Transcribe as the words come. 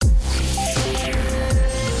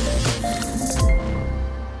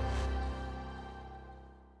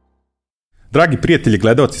Dragi prijatelji,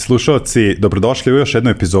 gledaoci, slušalci, dobrodošli u još jednu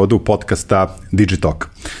epizodu podcasta Digitalk.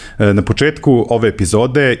 Na početku ove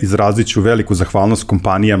epizode izrazit ću veliku zahvalnost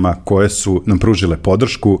kompanijama koje su nam pružile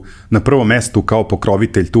podršku. Na prvom mestu kao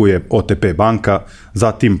pokrovitelj tu je OTP banka,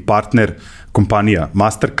 zatim partner kompanija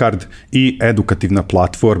Mastercard i edukativna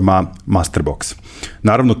platforma Masterbox.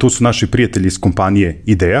 Naravno, tu su naši prijatelji iz kompanije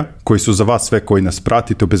Ideja, koji su za vas sve koji nas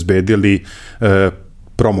pratite obezbedili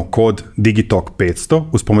promo kod Digitalk 500,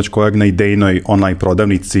 uz pomoć kojeg na idejnoj online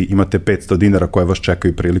prodavnici imate $500 koje vas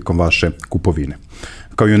čekaju prilikom vaše kupovine.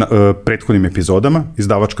 Kao i u prethodnim epizodama,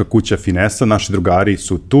 izdavačka kuća Finesa, naši drugari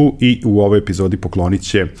su tu i u ovoj epizodi poklonit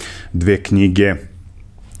će 2 knjige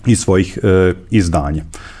iz svojih izdanja.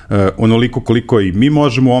 Onoliko koliko i mi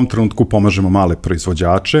možemo u ovom trenutku pomažemo male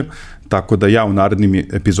proizvođače, tako da ja u narednim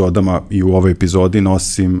epizodama i u ovoj epizodi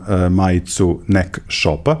nosim majicu NEC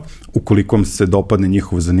Shopa. Ukoliko vam se dopadne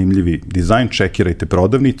njihov zanimljivi dizajn, čekirajte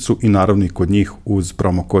prodavnicu i naravno i kod njih uz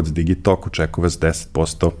promo kod Digitalk očekuje vas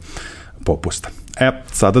 10% popusta.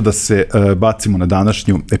 Sada da se bacimo na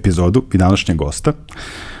današnju epizodu i današnjeg gosta.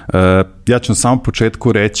 Ja ću na samom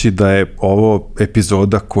početku reći da je ovo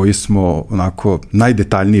epizoda koju smo onako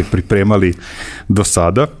najdetaljnije pripremali do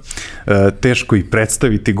sada. Teško i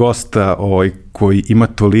predstaviti gosta koji ima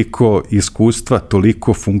toliko iskustva,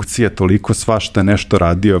 toliko funkcija, toliko svašta nešto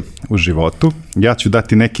radio u životu. Ja ću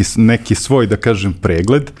dati neki svoj, da kažem,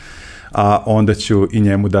 pregled, a onda ću i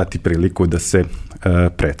njemu dati priliku da se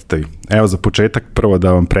predstavi. Evo za početak prvo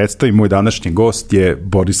da vam predstavim, moj današnji gost je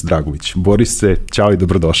Boris Dragović. Borise, ćao i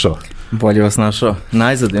dobrodošao. Bolje vas našao.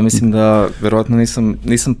 Najzad, ja mislim da verovatno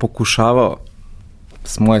nisam pokušavao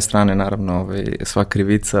s moje strane, naravno, sva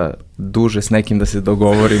krivica, duže s nekim da se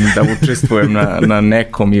dogovorim, da učestvujem na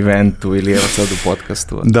nekom eventu ili evo sad u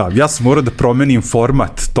podcastu. Da, ja sam morao da promenim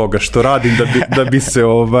format toga što radim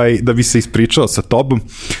da bi se ispričao sa tobom.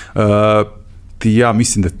 Ti ja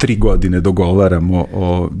mislim da 3 godine dogovaramo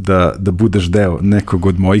da budeš deo nekog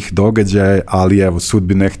od mojih događaja, ali evo,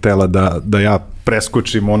 sudbina je htela da ja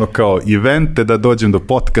preskočim ono kao evente, da dođem do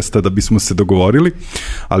podcasta da bismo se dogovorili.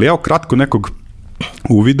 Ali evo kratko nekog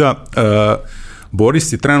uvida.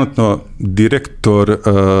 Boris je trenutno direktor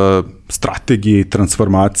strategije i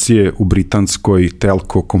transformacije u britanskoj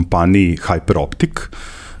telko kompaniji Hyperoptic.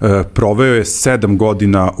 Proveo je 7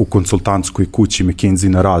 godina u konsultantskoj kući McKinsey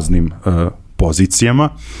na raznim pozicijama.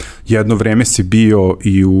 Jedno vreme si bio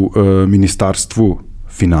i u Ministarstvu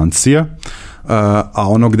financija, a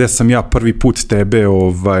ono gde sam ja prvi put tebe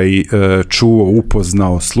čuo,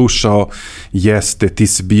 upoznao, slušao, jeste ti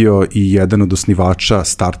si bio i jedan od osnivača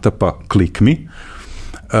startupa ClickMe.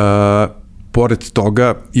 Pored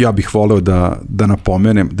toga, ja bih voleo da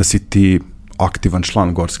napomenem da si ti aktivan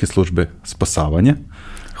član Gorske službe spasavanja.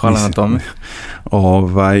 Hvala na tome.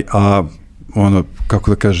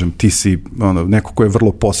 Kako da kažem, ti si neko ko je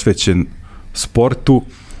vrlo posvećen sportu,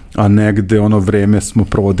 a negde vreme smo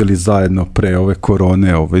provodili zajedno pre ove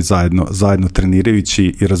korone, zajedno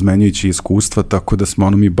trenirajući i razmenjujući iskustva, tako da smo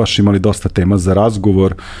mi baš imali dosta tema za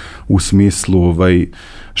razgovor u smislu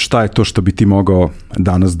šta je to što bi ti mogao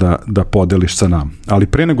danas da podeliš sa nama. Ali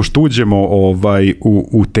pre nego što uđemo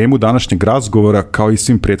u temu današnjeg razgovora, kao i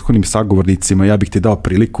svim prethodnim sagovornicima, ja bih ti dao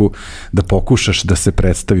priliku da pokušaš da se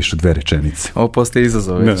predstaviš u 2 rečenice. Ovo postaje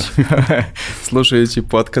izazov već. Slušajući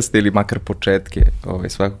podcast ili makar početke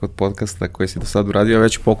svakog od podcasta koji si do sada uradio, ja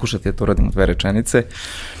već pokušati da to radim u 2 rečenice.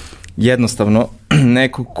 Jednostavno,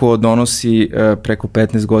 neko ko donosi preko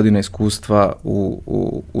 15 godina iskustva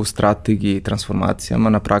u strategiji i transformacijama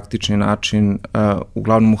na praktični način,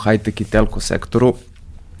 uglavnom u high-tech i telko sektoru,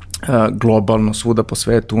 globalno, svuda po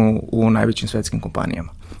svetu, u najvećim svetskim kompanijama.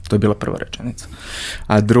 To je bila prva rečenica.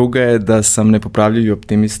 A druga je da sam nepopravljivi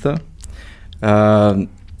optimista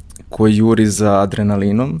koji juri za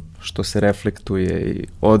adrenalinom, što se reflektuje i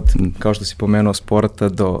od, kao što si pomenuo, sporta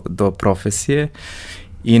do profesije,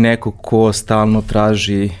 i neko ko stalno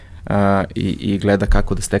traži i gleda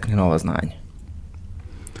kako da stekne nova znanja.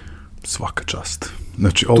 Svaka čast.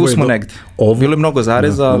 Znači, tu smo negde. Bilo je mnogo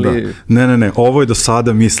zareza, ali... Ne, ovo je do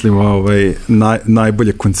sada, mislim,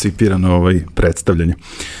 najbolje koncipirano predstavljanje.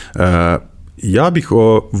 Ja bih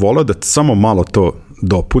volao da samo malo to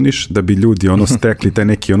dopuniš, da bi ljudi stekli taj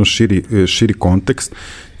neki širi kontekst.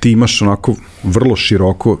 Ti imaš onako vrlo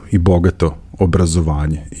široko i bogato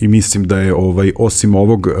obrazovanje i mislim da je osim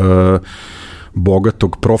ovog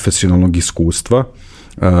bogatog profesionalnog iskustva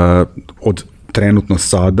od trenutno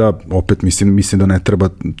sada, opet mislim da ne treba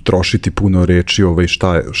trošiti puno reči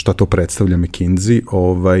šta to predstavlja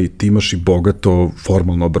McKinsey, ti imaš i bogato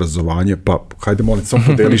formalno obrazovanje, pa hajde molim samo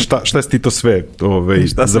podeli šta si ti to sve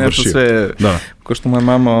šta završio. Šta sve, ko što moja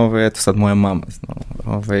mama, eto sad moja mama,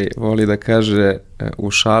 voli da kaže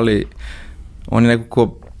u šali, on je neko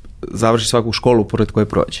ko završi svaku školu pored koje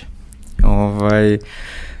prođe.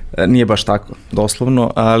 Nije baš tako,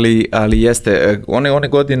 doslovno, ali jeste. One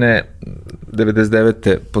godine,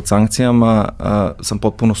 99. pod sankcijama, sam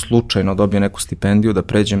potpuno slučajno dobio neku stipendiju da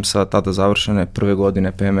pređem sa tada završene prve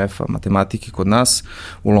godine PMF-a matematike kod nas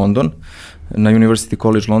u London, na University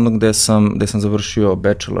College London, gde sam završio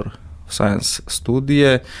Bachelor of Science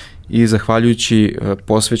studije i zahvaljujući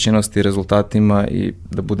posvećenosti i rezultatima i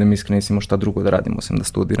da budem iskren, nisam imao šta drugo da radim osim da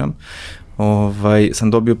studiram,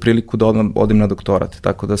 sam dobio priliku da odem na doktorat,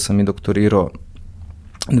 tako da sam i doktorirao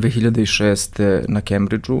 2006. na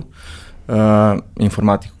Cambridgeu,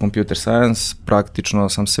 informatika, computer science, praktično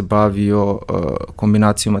sam se bavio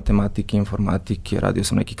kombinacijom matematike i informatike, radio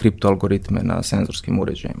sam neke kriptoalgoritme na senzorskim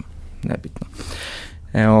uređajima, nebitno.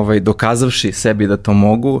 Dokazavši sebi da to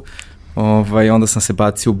mogu, onda sam se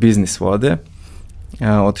bacio u biznis vode,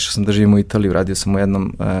 otišao sam da živim u Italiju, radio sam u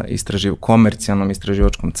jednom komercijalnom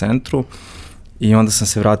istraživačkom centru i onda sam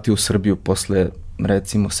se vratio u Srbiju posle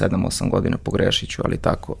recimo 7-8 godina, pogrešiću, ali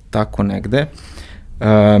tako negde,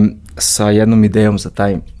 sa jednom idejom za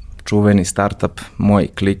taj čuveni startup moj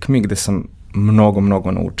ClickMe, gde sam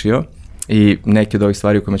mnogo naučio i neke od ovih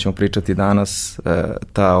stvari o kojima ćemo pričati danas,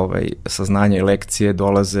 ta saznanja i lekcije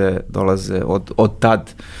dolaze od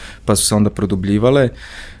tad, pa su se onda produbljivale.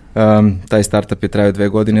 Taj startup je trajao 2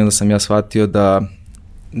 godine i onda sam ja shvatio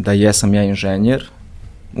da jesam ja inženjer,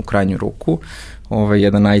 u krajnju ruku,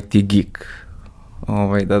 jedan IT geek,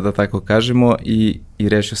 da tako kažemo, i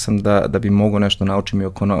rešio sam da bi mogao nešto naučim i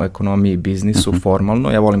o ekonomiji i biznisu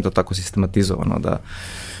formalno. Ja volim to tako sistematizovano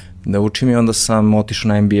da učim i onda sam otišao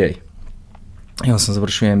na MBA. I onda sam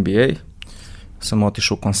završio MBA, sam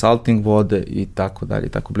otišao u consulting vode i tako dalje,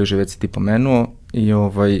 tako bliže, već si ti pomenuo, i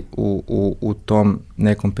u tom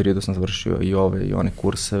nekom periodu sam završio i ove i one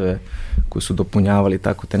kurseve koji su dopunjavali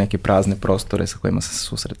tako te neke prazne prostore sa kojima sam se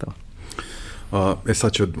susretao.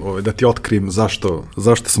 Sad ću da ti otkrijem zašto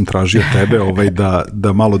sam tražio tebe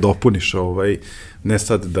da malo dopuniš, ne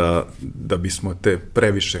sad da bismo te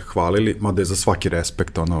previše hvalili, mada je za svaki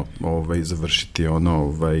respekt završiti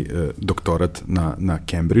doktorat na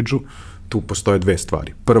Cambridgeu. Tu postoje 2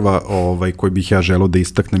 stvari. Prva koju bih ja želeo da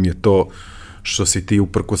istaknem je to što si ti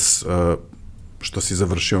uprkos što si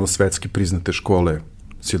završio svetski priznate škole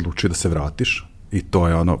si odlučio da se vratiš i to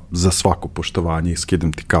je za svako poštovanje i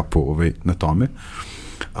skidam ti kapu na tome.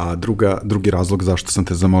 A drugi razlog zašto sam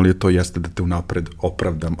te zamolio to jeste da te unapred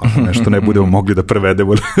opravdam ako nešto ne budemo mogli da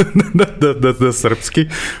prevedemo na srpski,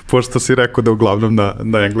 pošto si rekao da uglavnom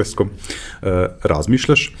na engleskom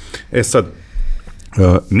razmišljaš. Sad,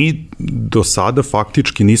 mi do sada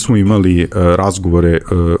faktički nismo imali razgovore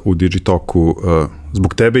u Digitalku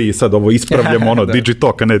zbog tebe i sad ovo ispravljamo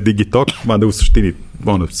Digitalk, a ne Digitalk, mada u suštini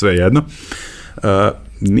sve jedno.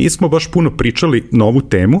 Nismo baš puno pričali na ovu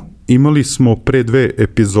temu, imali smo pre 2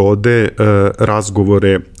 epizode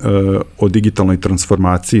razgovore o digitalnoj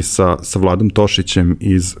transformaciji sa Vladom Tošićem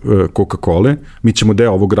iz Coca-Cola. Mi ćemo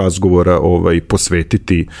deo ovog razgovora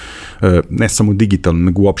posvetiti ne samo digitalno,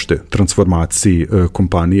 nego uopšte transformaciji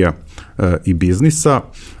kompanija i biznisa,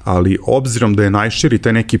 ali obzirom da je najširi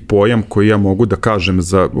taj neki pojam koji ja mogu da kažem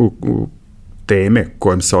za teme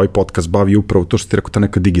kojom se ovaj podcast bavi upravo to što ti rekao, ta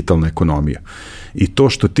neka digitalna ekonomija. I to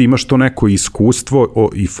što ti imaš to neko iskustvo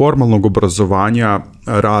i formalnog obrazovanja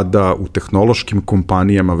rada u tehnološkim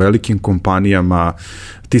kompanijama, velikim kompanijama,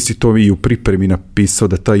 ti si to i u pripremi napisao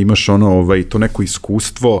da ta imaš to neko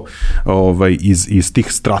iskustvo iz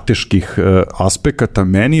tih strateških aspekata.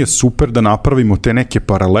 Meni je super da napravimo te neke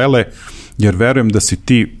paralele, jer verujem da si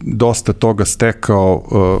ti dosta toga stekao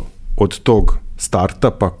od tog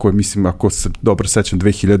startupa koji, mislim, ako se dobro sećam,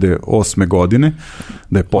 2008. godine,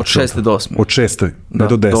 da je počeo... Od 6. do 8. Od 6. ne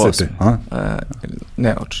do 10.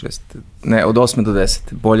 Ne, od 6. Ne, od 8. do 10.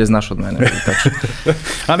 Bolje znaš od mene.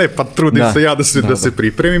 A ne, pa trudim se ja da se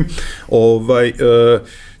pripremim.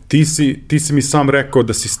 Ti si mi sam rekao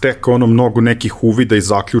da si stekao mnogo nekih uvida i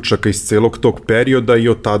zaključaka iz celog tog perioda i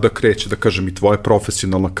od tada kreće, da kažem, i tvoja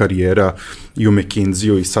profesionalna karijera i u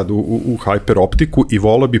McKinsey-u i sad u Hyperoptiku, i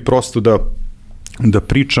voleo bi prosto da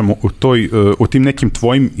pričamo o tim nekim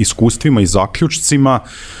tvojim iskustvima i zaključcima,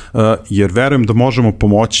 jer verujem da možemo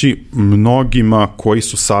pomoći mnogima koji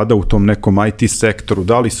su sada u tom nekom IT sektoru,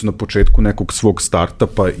 da li su na početku nekog svog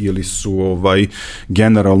startupa ili su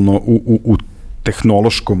generalno u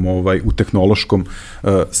u tehnološkom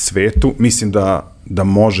svetu, mislim da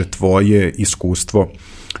može tvoje iskustvo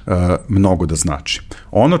mnogo da znači.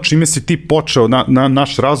 Ono čime si ti počeo na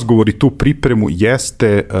naš razgovor i tu pripremu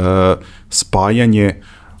jeste spajanje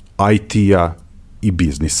IT-a i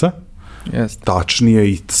biznisa. Jeste.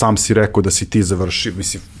 Tačnije, i sam si rekao da si ti završio,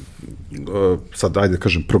 mislim, sad ajde da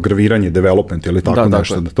kažem, programiranje, development, ili tako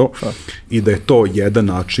nešto i da je to jedan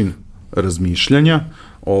način razmišljanja,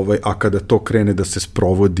 a kada to krene da se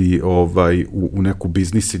sprovodi u neku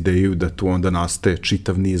biznis ideju, da tu onda nastaje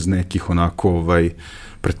čitav niz nekih onako,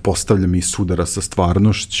 pretpostavljam, i sudara sa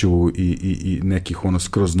stvarnošću i nekih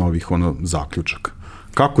skroz novih zaključaka.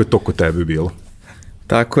 Kako je to kod tebe bilo?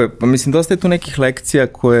 Tako je, pa mislim, dosta je tu nekih lekcija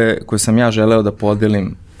koje sam ja želeo da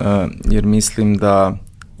podelim, jer mislim da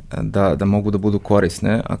mogu da budu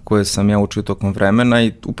korisne, a koje sam ja učio tokom vremena,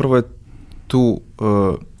 i upravo je tu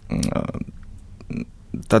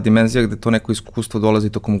ta dimenzija gde to neko iskustvo dolazi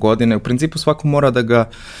tokom godine. U principu svako mora da ga,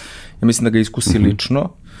 ja mislim da ga iskusi lično,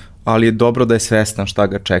 ali je dobro da je svestan šta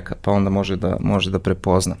ga čeka, pa onda može da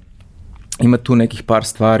prepozna. Ima tu nekih par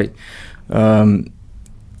stvari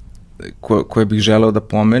koje bih želeo da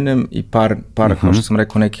pomenem i par kao što sam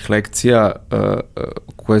rekao, nekih lekcija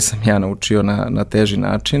koje sam ja naučio na teži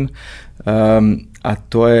način, a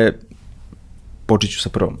to je, počet ću sa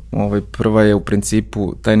prvom. Prva je u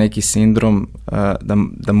principu taj neki sindrom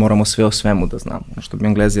da moramo sve o svemu da znamo. Što bi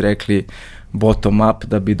Englezi rekli bottom up,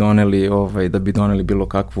 da bi doneli bilo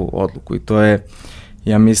kakvu odluku. I to je,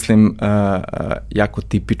 ja mislim, jako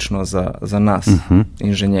tipično za nas,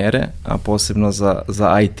 inženjere, a posebno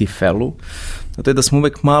za IT felu. To je da smo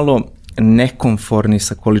uvek malo nekomforni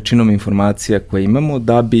sa količinom informacija koje imamo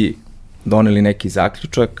da bi doneli neki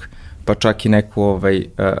zaključak, pa čak i neku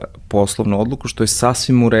poslovnu odluku, što je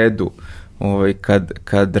sasvim u redu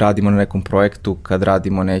kad radimo na nekom projektu, kad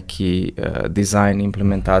radimo neki dizajn,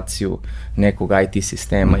 implementaciju nekog IT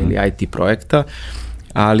sistema ili IT projekta,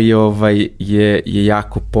 ali je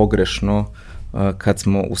jako pogrešno kad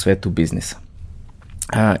smo u svetu biznisa.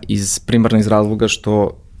 Primarno iz razloga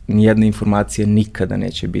što nijedna informacija nikada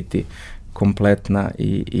neće biti kompletna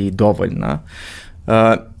i dovoljna.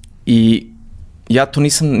 I ja to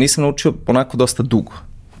nisam naučio onako dosta dugo.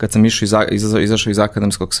 Kad sam izašao iz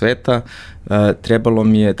akademskog sveta, trebalo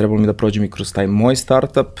mi je da prođem i kroz taj moj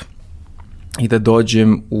startup i da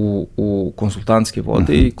dođem u konsultantske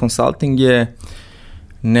vode. I consulting je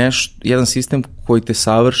jedan sistem koji te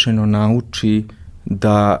savršeno nauči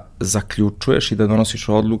da zaključuješ i da donosiš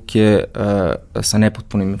odluke sa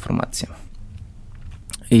nepotpunim informacijama.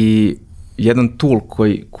 I jedan tool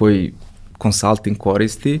koji consulting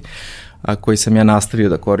koristi, a koji sam ja nastavio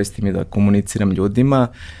da koristim i da komuniciram ljudima,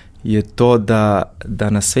 je to da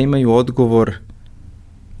na sve imaju odgovor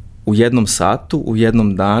u jednom satu, u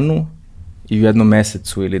jednom danu i u jednom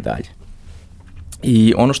mesecu ili dalje.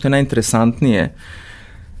 I ono što je najinteresantnije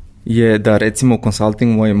je da, recimo, u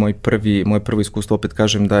konsultingu moje prvo iskustvo, opet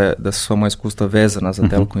kažem da su sva moja iskustva vezana za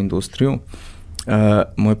telko industriju.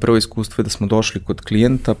 Moje prvo iskustvo je da smo došli kod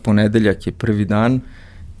klijenta, ponedeljak je prvi dan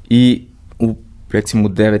i recimo u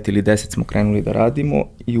 9 ili 10 smo krenuli da radimo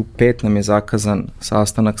i u 5 nam je zakazan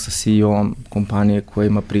sastanak sa CEO-om kompanije koja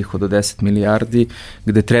ima prihod od 10 milijardi,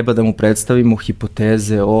 gde treba da mu predstavimo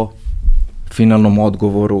hipoteze o finalnom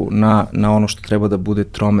odgovoru na ono što treba da bude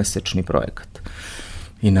 3-mesečni projekat.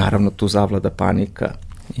 I naravno tu zavlada panika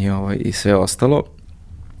i sve ostalo.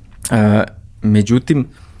 Međutim,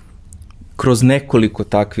 kroz nekoliko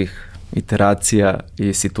takvih iteracija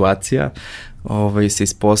i situacija se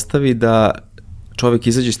ispostavi da čovjek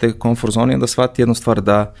izađe iz te komfort zone i da shvati jednu stvar,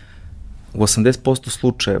 da u 80%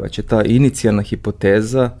 slučajeva će ta inicijalna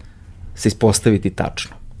hipoteza se ispostaviti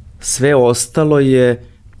tačno. Sve ostalo je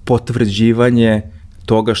potvrđivanje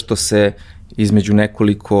toga što se između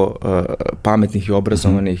nekoliko pametnih i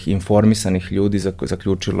obrazovanih, informisanih ljudi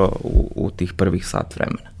zaključilo u tih prvih sat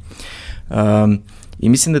vremena. I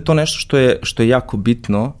mislim da je to nešto što je jako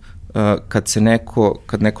bitno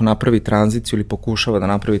kad neko napravi tranziciju ili pokušava da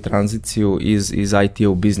napravi tranziciju iz IT-a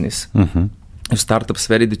u biznis. U startup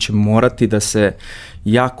sferi, da će morati da se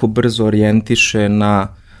jako brzo orijentiše na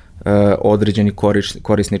određeni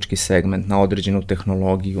korisnički segment, na određenu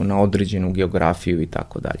tehnologiju, na određenu geografiju i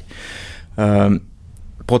tako dalje.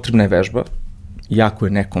 Potrebna je vežba, jako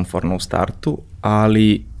je nekomfortno u startu,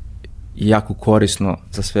 ali jako korisno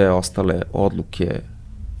za sve ostale odluke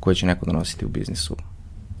koje će neko donositi u biznisu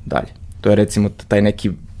dalje. To je, recimo, taj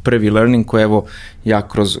neki prvi learning koji, evo, ja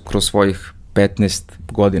kroz svojih 15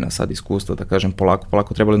 godina sad iskustva, da kažem,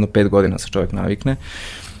 polako trebalo jedno 5 godina se čovjek navikne,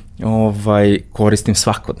 koristim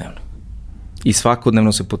svakodnevno. I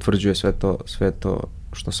svakodnevno se potvrđuje sve to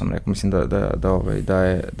što sam rekao. Mislim da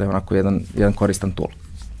je onako jedan koristan tool.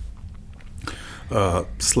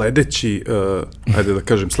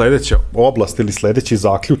 Sledeća oblast ili sledeći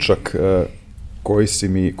zaključak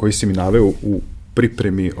koji si mi naveo u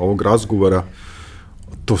pripremi ovog razgovora,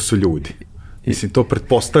 to su ljudi. Mislim, to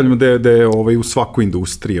pretpostavljam da je u svakoj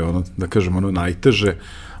industriji, da kažem, najteže,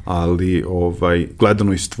 ali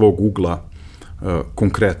gledano iz tvog ugla,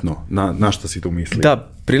 konkretno, na šta si tu mislio? Da,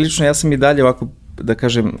 prilično, ja sam i dalje ovako, da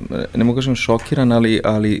kažem, ne mogu kažem šokiran,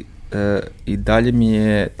 ali i dalje mi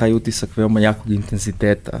je taj utisak veoma jakog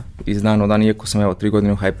intenziteta iz dana u dan, iako sam 3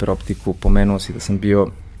 godine u Hyperoptiku, pomenuo si da sam bio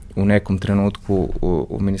u nekom trenutku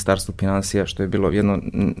u Ministarstvu finansija, što je bilo jedno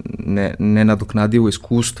nenadoknadivo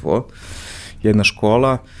iskustvo, jedna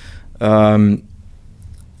škola,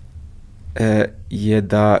 je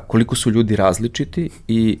da koliko su ljudi različiti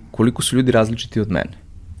i koliko su ljudi različiti od mene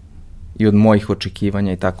i od mojih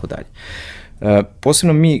očekivanja i tako dalje.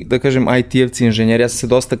 Posebno mi, da kažem, IT-evci, inženjeri, ja sam se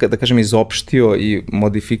dosta, da kažem, izopštio i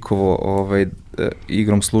modifikovao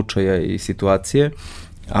igrom slučaja i situacije,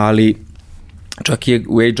 ali čak i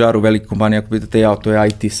u HR-u velike kompanije, ako pitate, to je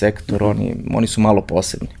IT sektor, oni su malo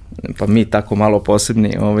posebni. Pa mi tako malo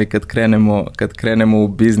posebni, kad krenemo u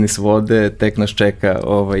biznis vode, tek nas čeka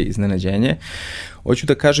iznenađenje. Hoću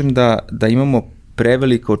da kažem da imamo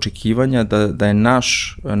prevelika očekivanja, da je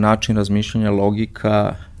naš način razmišljanja,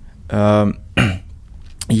 logika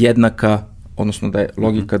jednaka, odnosno da je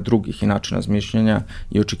logika drugih i način razmišljanja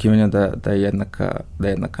i očekivanja da je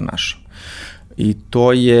jednaka našim. I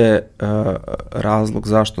to je razlog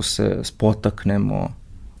zašto se spotaknemo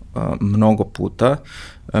mnogo puta.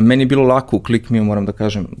 Meni je bilo lako u ClickMe, moram da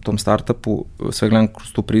kažem, tom startupu, sve gledam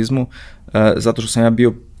kroz tu prizmu, zato što sam ja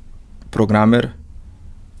bio programer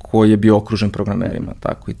koji je bio okružen programerima,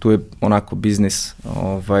 tako, i tu je onako biznis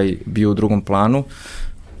bio u drugom planu,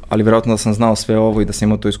 ali vjerojatno da sam znao sve ovo i da sam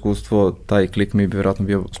imao to iskustvo, taj ClickMe bi vjerojatno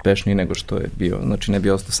bio uspešniji nego što je bio, znači ne bi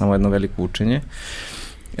ostao samo jedno veliko učenje.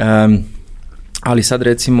 Ali sad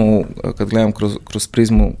recimo, kad gledam kroz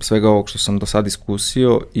prizmu svega ovog što sam do sad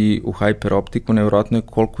iskusio i u Hyperoptiku, nevjerojatno je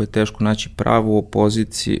koliko je teško naći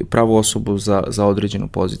pravu osobu za određenu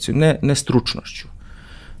poziciju. Ne stručnošću,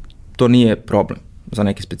 to nije problem, za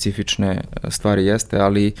neke specifične stvari jeste,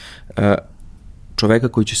 ali čoveka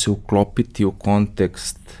koji će se uklopiti u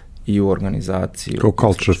kontekst i u organizaciju. Kao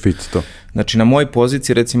culture fit to. Znači na mojoj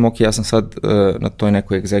poziciji, recimo, ja sam sad na toj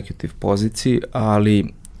nekoj executive poziciji,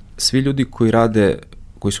 ali svi ljudi koji rade,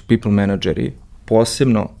 koji su people menadžeri,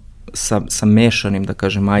 posebno sa mešanim, da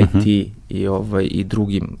kažem, IT i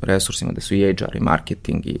drugim resursima, da su i HR i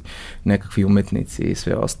marketing i nekakvi umetnici i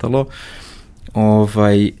sve ostalo,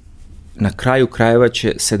 na kraju krajeva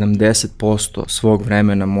će 70% svog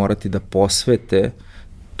vremena morati da posvete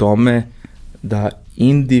tome da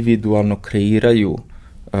individualno kreiraju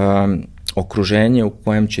okruženje u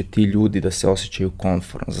kojem će ti ljudi da se osjećaju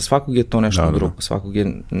komfortno. Za svakog je to nešto drugo, svakog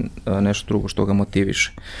je nešto drugo što ga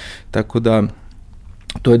motiviše. Tako da,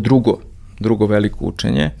 to je drugo veliko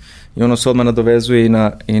učenje i ono se odmah nadovezuje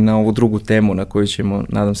i na ovu drugu temu na koju ćemo,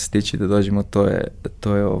 nadam se, stići da dođemo, to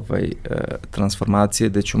je transformacije,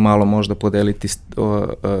 gde ću malo možda podeliti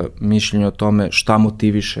mišljenje o tome šta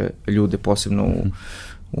motiviše ljude, posebno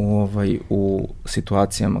u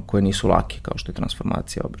situacijama koje nisu lake, kao što je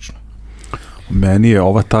transformacija obično. Meni je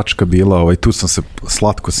ova tačka bila, tu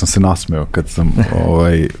slatko sam se nasmeo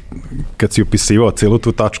kad si opisivao cijelu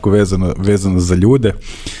tu tačku vezano za ljude,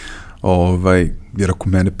 jer ako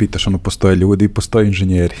mene pitaš, postoje ljudi i postoje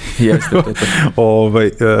inženjeri. Jeste, to.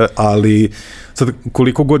 Ali sad,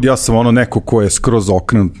 koliko god ja sam neko ko je skroz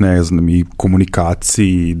okrenut, ne znam, i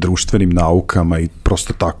komunikaciji, i društvenim naukama, i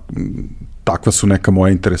prosto takva su neka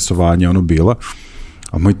moja interesovanja bila.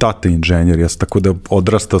 A moj tata je inženjer, tako da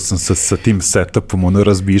odrastao sam sa tim setupom,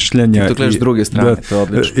 razmišljanja. Ti to gledaš s druge strane, to je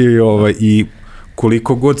odlično. I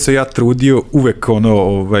koliko god se ja trudio, uvek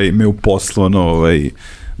me u poslu,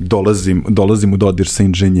 dolazim u dodir sa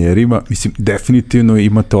inženjerima. Mislim, definitivno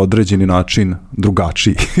imate određeni način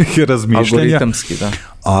drugačiji razmišljanja. Algoritamski, da.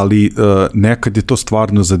 Ali nekad je to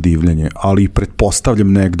stvarno zadivljanje, ali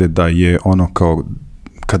pretpostavljam negde da je kao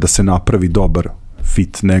kada se napravi dobar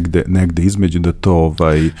fit negde između, da to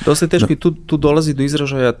dosta je teško i tu dolazi do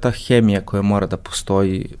izražaja ta hemija koja mora da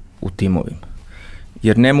postoji u timovima.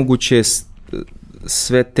 Jer nemoguće je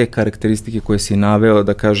sve te karakteristike koje si naveo,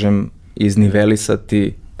 da kažem,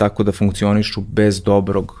 iznivelisati tako da funkcionišu bez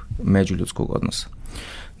dobrog međuljudskog odnosa.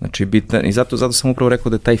 Znači, bitan, i zato sam upravo rekao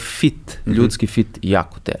da je taj fit, ljudski fit,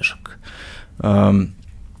 jako težak.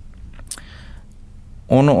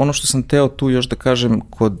 Ono što sam teo tu još da kažem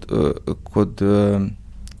kod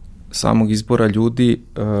samog izbora ljudi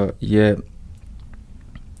je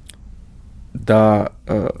da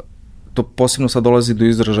to posebno sad dolazi do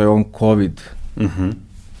izražaja ovom COVID.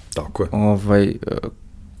 Tako je.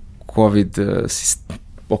 COVID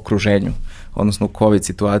okruženju, odnosno u COVID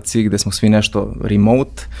situaciji gde smo svi nešto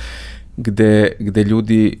remote, gde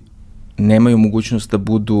ljudi nemaju mogućnost da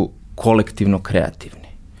budu kolektivno kreativni.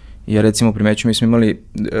 Ja recimo primećujem, mi smo imali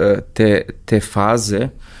te faze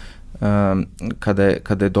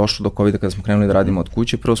kada je došlo do COVID-a, kada smo krenuli da radimo od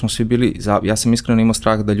kuće, prvo smo svi bili, ja sam iskreno imao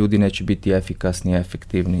strah da ljudi neće biti efikasni,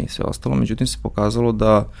 efektivni i sve ostalo, međutim se pokazalo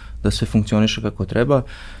da sve funkcioniše kako treba.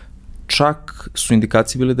 Čak su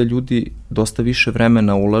indikacije bile da ljudi dosta više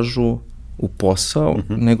vremena ulažu u posao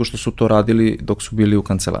nego što su to radili dok su bili u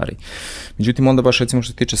kancelariji. Međutim, onda baš recimo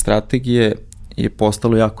što se tiče strategije je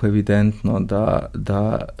postalo jako evidentno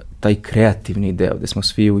da taj kreativni deo gde smo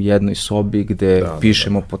svi u jednoj sobi gde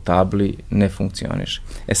pišemo po tabli ne funkcioniše.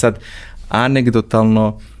 Sad,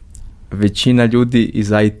 anegdotalno većina ljudi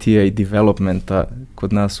iz IT-a i developmenta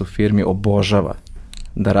kod nas u firmi obožava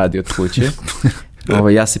da radi od kuće.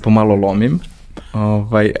 Ja se pomalo lomim,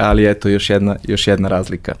 ali eto još jedna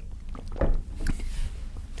razlika.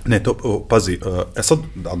 Ne, to, pazi, sad,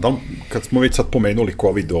 kad smo već sad pomenuli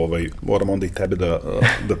COVID, moram onda i tebe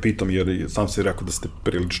da pitam, jer sam si rekao da ste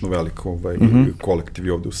prilično velik kolektivi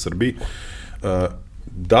ovde u Srbiji.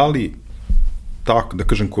 Da li tako, da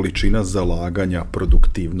kažem, količina zalaganja,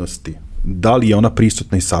 produktivnosti, da li je ona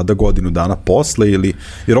prisutna i sada godinu dana posle ili,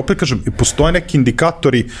 jer opet kažem, postoje neki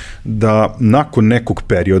indikatori da nakon nekog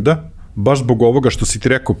perioda, baš zbog ovoga što si ti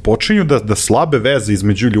rekao, počinju da slabe veze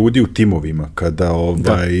između ljudi u timovima,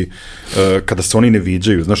 kada se oni ne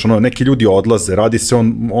viđaju. Znaš, neki ljudi odlaze, radi se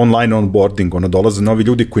online onboarding, dolaze novi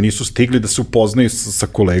ljudi koji nisu stigli da se upoznaju sa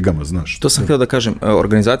kolegama, znaš. To sam htio da kažem,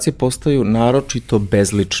 organizacije postaju naročito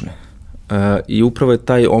bezlične i upravo je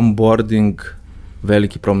taj onboarding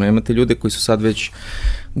veliki problem. Imate ljude koji su sad već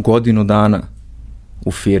godinu dana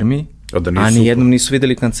u firmi, a nijednom nisu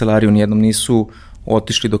videli kancelariju, nijednom nisu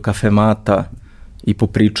otišli do kafemata i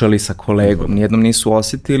popričali sa kolegom, nijednom nisu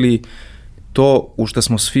osetili to u što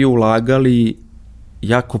smo svi ulagali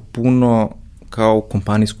jako puno kao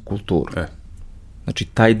kompanijsku kulturu. Znači,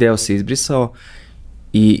 taj deo se izbrisao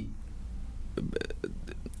i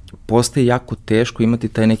postaje jako teško imati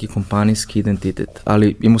taj neki kompanijski identitet,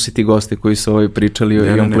 ali imao si ti goste koji su pričali o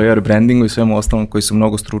employer brandingu i svemu ostalom, koji su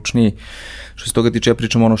mnogo stručniji. Što se toga tiče, ja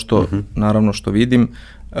pričam ono što, naravno, što vidim,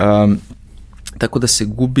 tako da se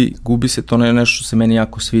gubi se to nešto što se meni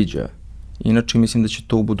jako sviđa. Inače, mislim da će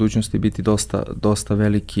to u budućnosti biti dosta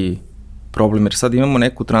veliki problem, jer sad imamo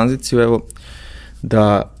neku tranziciju, evo,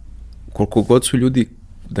 da koliko god su ljudi,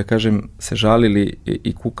 da kažem, se žalili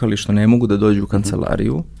i kukali što ne mogu da dođu u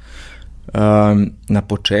kancelariju, na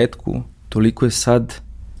početku, toliko je sad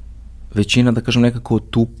većina, da kažem, nekako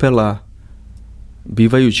otupela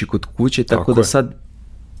bivajući kod kuće, tako da sad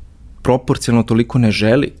proporcionalno toliko ne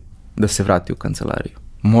želi da se vrati u kancelariju.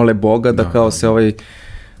 Mole Boga da kao se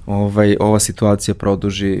ova situacija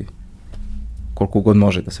produži koliko god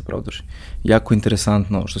može da se produži. Jako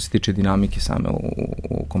interesantno što se tiče dinamike same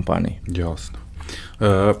u kompaniji. Jasno.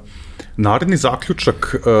 Naredni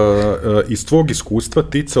zaključak iz tvog iskustva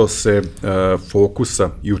ticao se fokusa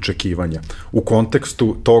i očekivanja. U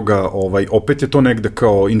kontekstu toga, opet je to negde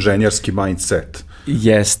kao inženjerski mindset.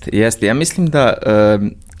 Jeste. Ja mislim da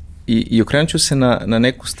i okrenut ću se na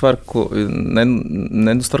neku stvar,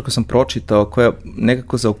 na jednu stvar koju sam pročitao, koja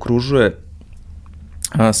nekako zaokružuje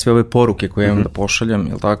sve ove poruke koje imam da pošaljam,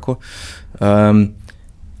 jel tako?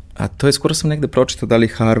 A to je, skoro sam negde pročitao, da li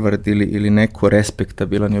Harvard ili neko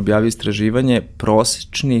respektabilan je objavio istraživanje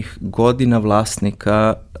prosečnih godina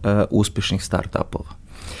vlasnika uspešnih startupova.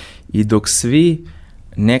 I dok svi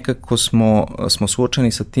nekako smo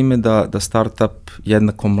suočeni sa time da startup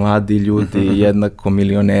jednako mladi ljudi, jednako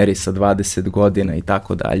milioneri sa 20 godina i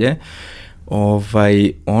tako dalje,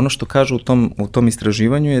 ono što kažu u tom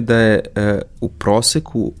istraživanju je da je u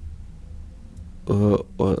proseku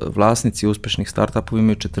vlasnici uspešnih startupova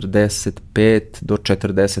imaju 45 do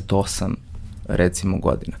 48 recimo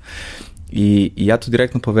godina. I ja to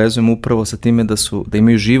direktno povezujem upravo sa time da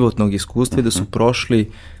imaju životnog iskustva i da su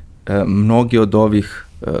prošli mnogi od ovih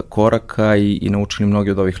koraka i naučili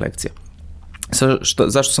mnogi od ovih lekcija.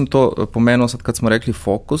 Zašto sam to pomenuo sad kad smo rekli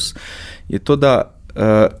fokus, je to da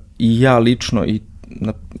i ja lično, i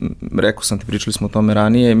rekao sam ti, pričali smo o tome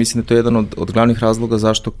ranije, mislim da to je jedan od glavnih razloga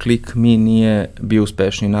zašto ClickMe nije bio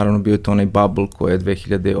uspešniji. Naravno, bio je to onaj bubble koji je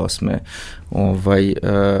 2008.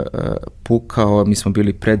 Pukao, mi smo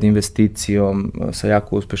bili pred investicijom sa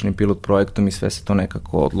jako uspešnim pilot projektom i sve se to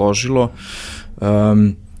nekako odložilo,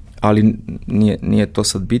 ali nije to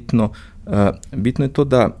sad bitno. Bitno je to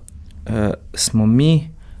da smo mi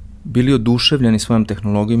bili oduševljeni svojom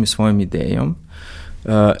tehnologijom i svojom idejom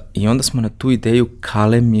i onda smo na tu ideju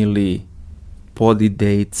kalemili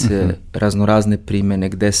podidejice, raznorazne primene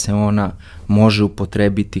gde se ona može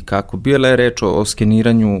upotrebiti kako. Bila je reč o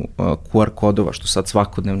skeniranju QR kodova, što sad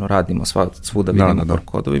svakodnevno radimo, svuda vidimo QR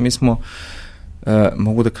kodove. Mi smo,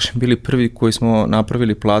 mogu da kažem, bili prvi koji smo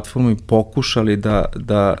napravili platformu i pokušali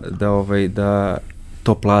da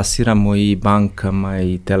to plasiramo i bankama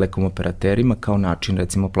i telekom operaterima kao način,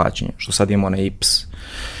 recimo, plaćanja, što sad imamo na IPS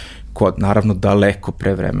kod, naravno, daleko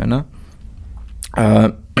pre vremena.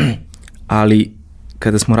 Ali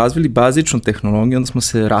kada smo razvili bazičnu tehnologiju, onda smo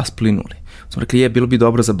se rasplinuli. Smo rekli, bilo bi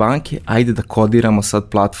dobro za banke, ajde da kodiramo sad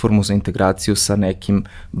platformu za integraciju sa nekim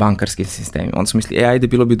bankarskim sistemima. Onda smo mislili, ajde,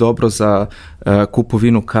 bilo bi dobro za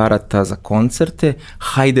kupovinu karata za koncerte,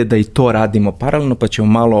 hajde da i to radimo paralelno, pa ćemo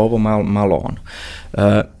malo ovo, malo ono.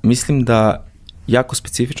 Mislim da jako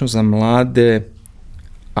specifično za mlade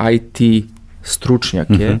IT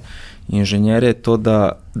stručnjake, inženjere, je to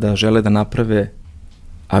da žele da naprave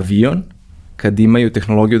avion kad imaju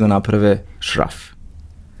tehnologiju da naprave šraf.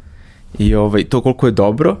 I to koliko je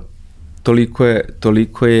dobro,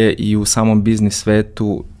 toliko je i u samom biznis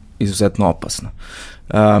svetu izuzetno opasno.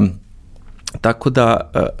 Tako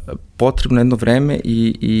da potrebno jedno vreme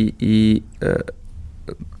i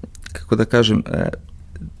kako da kažem,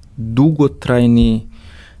 dugotrajni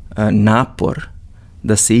napor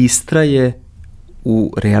da se istraje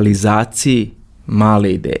u realizaciji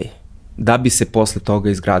male ideje, da bi se posle toga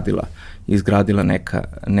izgradila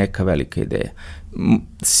neka velika ideja.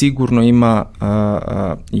 Sigurno ima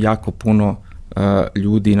jako puno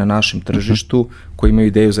ljudi na našem tržištu koji imaju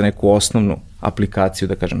ideju za neku osnovnu aplikaciju,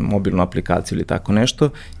 da kažem mobilnu aplikaciju ili tako nešto,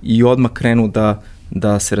 i odmah krenu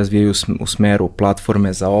da se razvijaju u smeru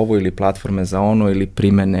platforme za ovo ili platforme za ono ili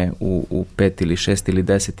primene u 5 ili 6 ili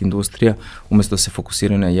 10 industrija, umesto da se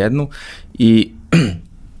fokusiraju na jednu. I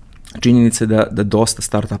činjenica je da dosta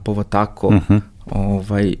startupova tako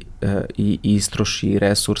i istroši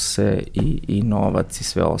resurse i novac i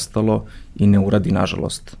sve ostalo i ne uradi,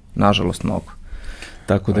 nažalost mnogo.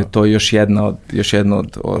 Tako da je to još jedno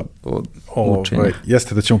od učenja.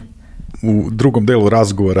 Jeste da ćemo u drugom delu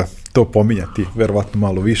razgovora to pominjati, verovatno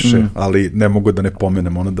malo više, ali ne mogu da ne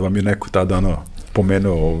pomenem da vam je neko tada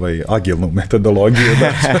pomenuo agilnu metodologiju,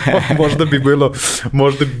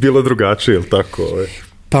 možda bi bilo drugačije, ili tako?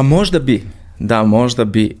 Pa možda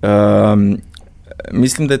bi.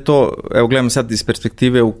 Mislim da je to, evo gledam sad iz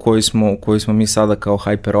perspektive u kojoj smo mi sada kao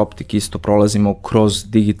Hyperoptic isto prolazimo kroz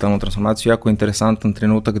digitalnu transformaciju, jako interesantan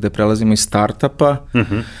trenutak gde prelazimo iz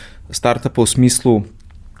startupa u smislu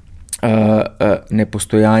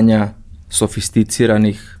nepostojanja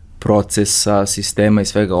sofisticiranih procesa, sistema i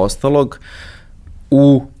svega ostalog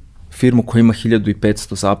u firmu koja ima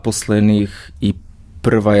 1500 zaposlenih i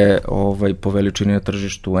prva je po veličini na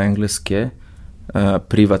tržištu Engleske,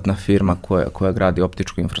 privatna firma koja gradi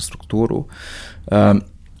optičku infrastrukturu,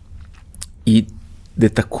 i gde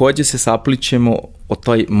takođe se saplićemo o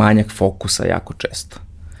toj manjak fokusa jako često.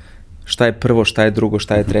 Šta je prvo, šta je drugo,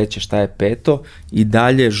 šta je treće, šta je peto, i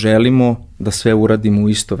dalje želimo da sve uradimo u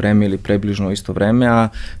isto vreme ili približno u isto vreme, a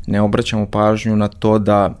ne obraćamo pažnju na to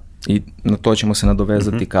i na to ćemo se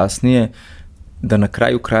nadovezati kasnije, da na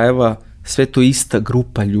kraju krajeva sve to ista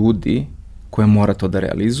grupa ljudi koja mora to da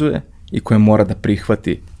realizuje i koja mora da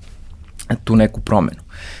prihvati tu neku promenu.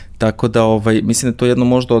 Tako da mislim da to je jedno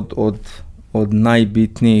možda od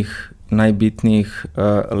najbitnijih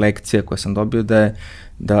lekcija koje sam dobio,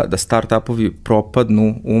 da startupovi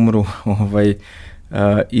propadnu, umru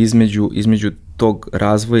između tog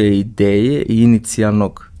razvoja ideje i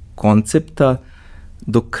inicijalnog koncepta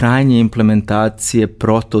do krajnje implementacije,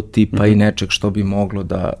 prototipa i nečeg što bi moglo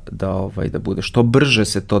da bude. Što brže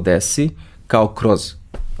se to desi, kao kroz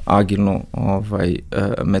agilnu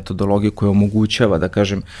metodologiju koja omogućava, da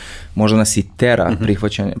kažem, možda nas i tera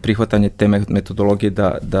prihvatanje te metodologije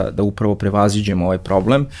da upravo prevaziđemo ovaj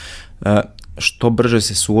problem, što brže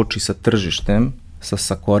se suoči sa tržištem,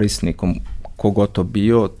 sa korisnikom, kogod to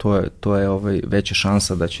bio, to je veća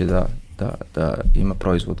šansa da će da ima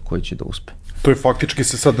proizvod koji će da uspe. To je faktički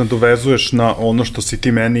se sad nadovezuješ na ono što si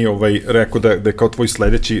ti meni rekao da je kao tvoj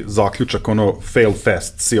sledeći zaključak, fail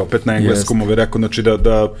fast, si opet na engleskom rekao, znači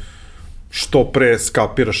da što pre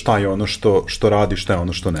skapiraš šta je ono što radi, šta je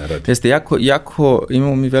ono što ne radi. Jeste, jako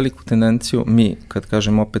imamo mi veliku tendenciju, mi, kad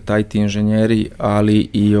kažem opet IT inženjeri, ali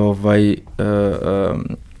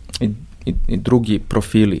i drugi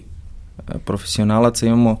profili profesionalaca,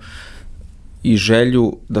 imamo i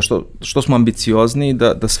želju da što smo ambiciozniji,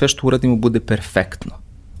 da sve što uradimo bude perfektno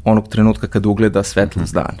onog trenutka kad ugleda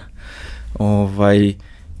svetlost dana.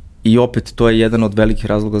 I opet to je jedan od velikih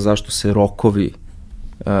razloga zašto se rokovi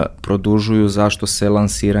produžuju, zašto se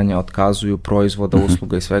lansiranja otkazuju, proizvoda,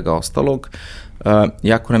 usluga i svega ostalog.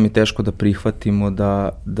 Jako nam je teško da prihvatimo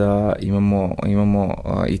da imamo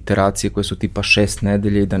iteracije koje su tipa 6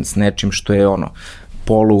 nedelja i da s nečim što je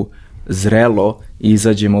polu zrelo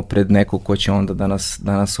izađemo pred nekog ko će onda da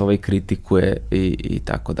nas kritikuje i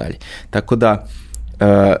tako dalje. Tako da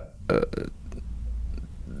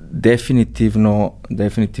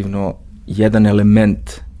definitivno jedan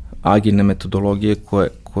element agilne metodologije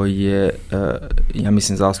koji je, ja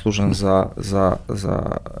mislim, zaslužan za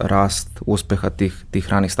rast uspeha tih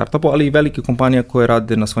ranih startupova, ali i velike kompanije koje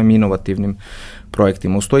rade na svojim inovativnim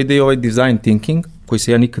projektima. Uz to ide i ovaj design thinking, koji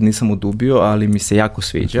se ja nikad nisam udubio, ali mi se jako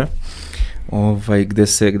sviđa,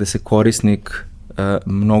 gde se korisnik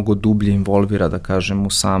mnogo dublje involvira, da kažem,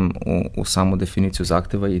 u samu definiciju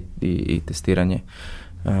zahteva i testiranje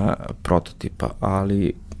prototipa,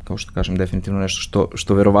 ali kao što kažem, definitivno nešto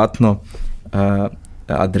što verovatno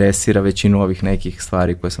adresira većinu ovih nekih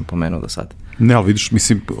stvari koje sam pomenuo do sada. Ne, ali vidiš,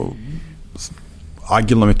 mislim,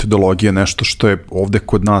 agilna metodologija je nešto što je ovde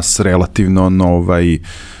kod nas relativno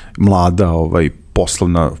mlada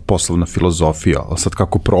poslovna filozofija, ali sad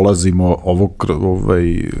kako prolazimo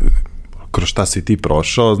kroz šta si ti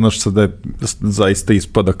prošao, znaš sad da je zaista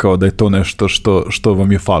ispada kao da je to nešto što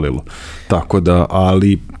vam je falilo. Tako da,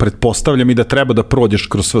 ali pretpostavljam i da treba da prođeš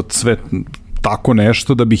kroz sve tako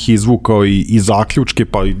nešto da bih izvukao i zaključke,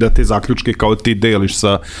 pa i da te zaključke kao ti deliš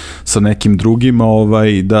sa nekim drugima,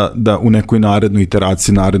 da u nekoj narednoj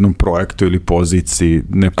iteraciji, narednom projektu ili poziciji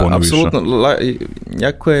ne ponoviš. Apsolutno,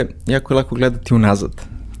 jako je lako gledati unazad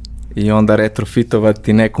i onda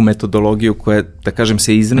retrofitovati neku metodologiju koja, da kažem,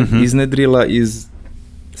 se iznedrila iz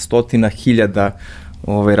 100.000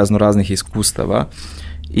 raznoraznih iskustava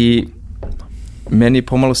i meni je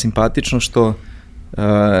pomalo simpatično što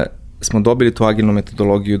smo dobili tu agilnu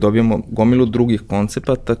metodologiju, dobijamo gomilu drugih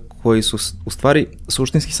koncepata koji su u stvari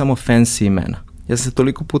suštinski samo fancy imena. Ja sam se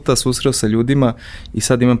toliko puta susreo sa ljudima i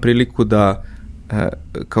sad imam priliku da,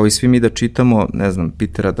 kao i svi mi, da čitamo, ne znam,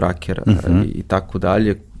 Petera Druckera i tako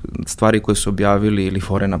dalje, stvari koje su objavili, ili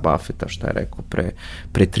Warrena Buffetta, šta je rekao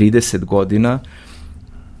pre 30 godina,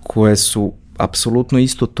 koje su apsolutno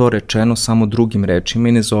isto to rečeno, samo drugim rečima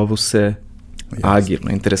i ne zovu se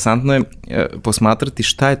agilno. Interesantno je posmatrati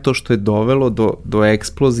šta je to što je dovelo do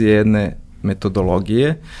eksplozije jedne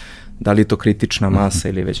metodologije, da li je to kritična masa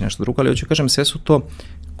ili već nešto drugo, ali hoću kažem, sve su to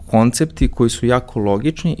koncepti koji su jako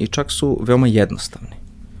logični i čak su veoma jednostavni,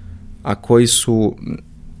 a koji su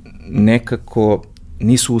nekako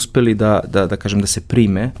nisu uspeli da kažem, da se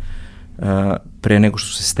prime pre nego što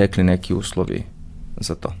su se stekli neki uslovi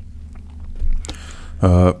za to.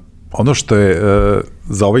 Ono što je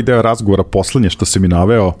za ovaj deo razgovora poslednje što si mi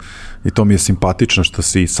naveo, i to mi je simpatično što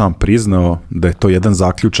si sam priznao da je to jedan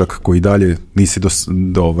zaključak koji dalje nisi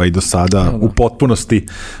do sada u potpunosti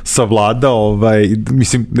savladao,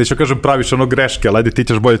 mislim, neću kažem praviš greške, ali ajde ti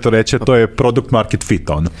ćeš bolje to reći, to je product market fit,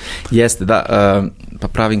 Jeste, da, pa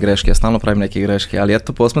pravim greške, ja stalno pravim neke greške, ali ja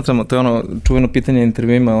to posmatram, to je čuveno pitanje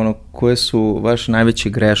intervjuima, koje su vaše najveće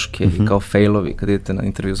greške i kao failovi kad idete na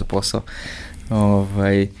intervju za posao.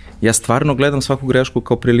 Ja stvarno gledam svaku grešku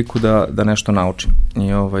kao priliku da nešto naučim.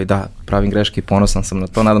 I da, pravim greške i ponosan sam na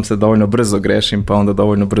to. Nadam se da dovoljno brzo grešim, pa onda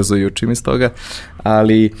dovoljno brzo i učim iz toga.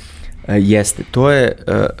 Ali jeste, to je,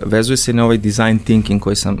 vezuje se na ovaj design thinking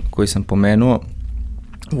koji sam pomenuo.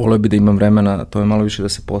 Voleo bi da imam vremena, to je malo više da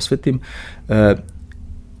se posvetim.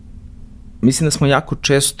 Mislim da smo jako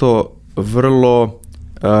često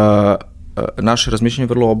naše razmišljanje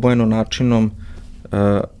vrlo obojeno načinom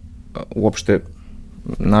uopšte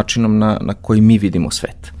načinom na koji mi vidimo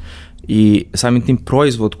svet. I samim tim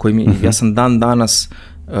proizvod koji ja sam dan danas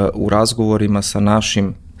u razgovorima sa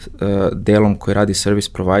našim delom koji radi service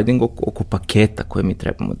providing oko paketa koje mi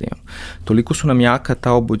trebamo da imamo. Toliko su nam jaka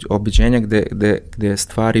ta obiđenja gde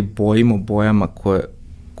stvari bojimo bojama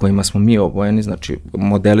kojima smo mi obojeni, znači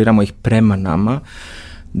modeliramo ih prema nama,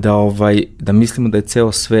 da mislimo da je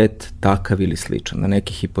ceo svet takav ili sličan, da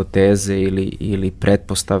neke hipoteze ili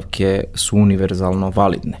pretpostavke su univerzalno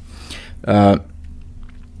validne.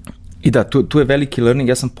 I da, tu je veliki learning,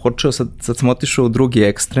 ja sam počeo, sad sam otišao u drugi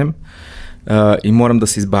ekstrem i moram da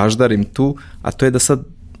se izbaždarim tu, a to je da sad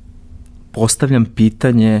postavljam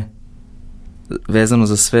pitanje vezano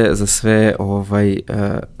za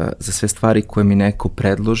sve stvari koje mi neko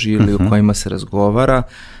predloži ili u kojima se razgovara,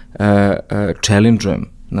 challenge-ujem,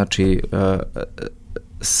 znači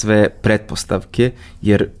sve pretpostavke,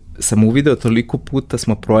 jer sam uvideo toliko puta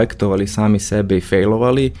smo projektovali sami sebe i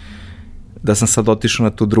failovali, da sam sad otišao na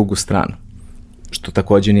tu drugu stranu, što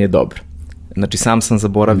takođe nije dobro. Znači sam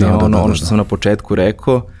zaboravio ono što sam na početku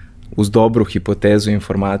rekao, uz dobru hipotezu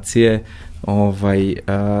informacije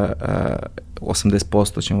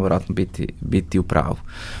 80% ćemo vjerojatno biti u pravu.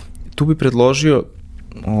 Tu bi predložio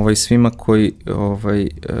svima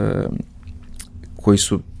koji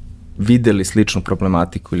su videli sličnu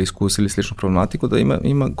problematiku ili iskusili sličnu problematiku, da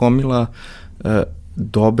ima gomila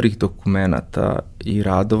dobrih dokumenata i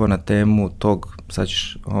radova na temu tog, sad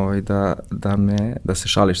ćeš da se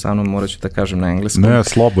šališ sa mnom, morat ću da kažem na engleskom. Ne,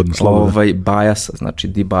 slobodno. Biasa, znači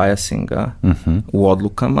debiasinga u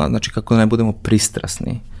odlukama, znači kako da ne budemo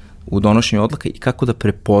pristrasni u donošenju odluka i kako da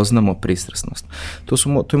prepoznamo pristrasnost. To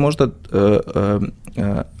je možda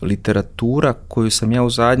literatura koju sam ja u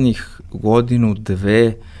zadnjih godinu,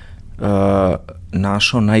 dve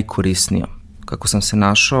našao najkorisnijom. Kako sam se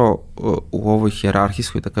našao u ovoj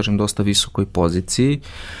hijerarhijskoj, da kažem, dosta visokoj poziciji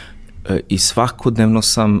i svakodnevno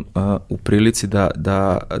sam u prilici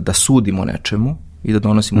da sudim o nečemu i da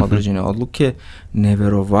donosim određene odluke,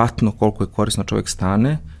 neverovatno koliko je korisno čovjek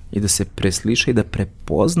stane i da se presliša i da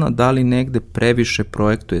prepozna da li negde previše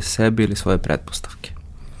projektuje sebe ili svoje pretpostavke.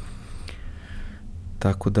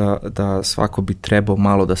 Tako da svako bi trebao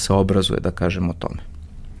malo da se obrazuje, da kažem, o tome.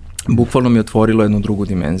 Bukvalno mi je otvorilo jednu drugu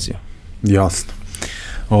dimenziju. Jasno.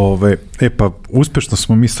 Pa uspešno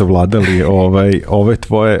smo mi savladali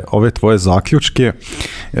ove tvoje zaključke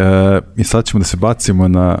i sad ćemo da se bacimo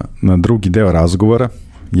na drugi deo razgovora,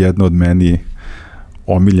 jedno od meni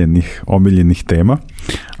omiljenih tema.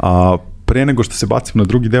 A pre nego što se bacimo na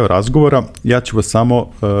drugi deo razgovora, ja ću vas samo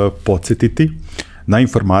podsjetiti na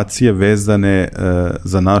informacije vezane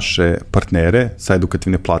za naše partnere sa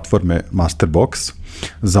edukativne platforme Masterbox.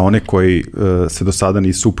 Za one koji se do sada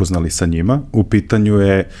nisu upoznali sa njima, u pitanju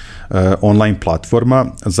je online platforma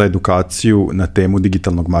za edukaciju na temu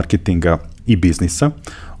digitalnog marketinga i biznisa.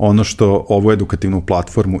 Ono što ovu edukativnu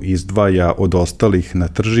platformu izdvaja od ostalih na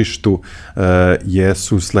tržištu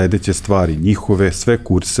jesu sledeće stvari. Njihove sve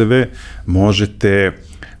kurseve možete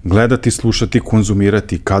gledati, slušati,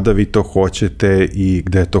 konzumirati kada vi to hoćete i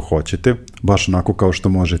gde to hoćete, baš onako kao što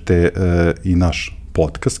možete i naš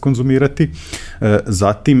podcast konzumirati.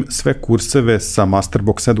 Zatim sve kurseve sa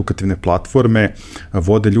Masterbox edukativne platforme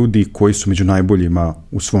vode ljudi koji su među najboljima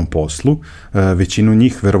u svom poslu. Većinu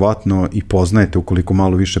njih verovatno i poznajete ukoliko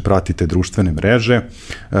malo više pratite društvene mreže.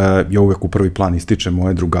 Ja uvek u prvi plan ističem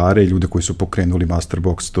moje drugare i ljude koji su pokrenuli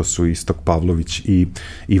Masterbox, to su Istok Pavlović i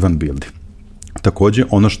Ivan Bildi. Takođe,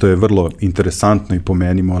 ono što je vrlo interesantno i po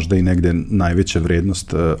meni možda i negde najveća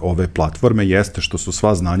vrednost ove platforme jeste što su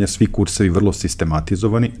sva znanja, svi kursevi vrlo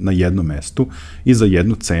sistematizovani na jednom mestu i za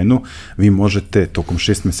jednu cenu vi možete tokom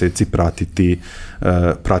 6 meseci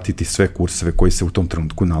pratiti sve kurseve koji se u tom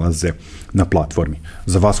trenutku nalaze na platformi.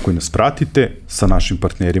 Za vas koji nas pratite, sa našim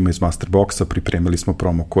partnerima iz Masterboxa pripremili smo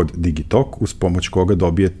promo kod Digitalk, uz pomoć koga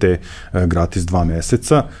dobijete gratis 2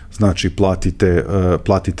 meseca, znači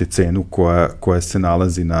platite cenu koja se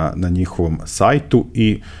nalazi na njihovom sajtu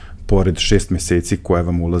i pored 6 meseci koje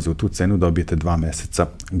vam ulaze u tu cenu dobijete 2 meseca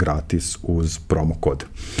gratis uz promo kod.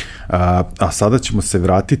 A sada ćemo se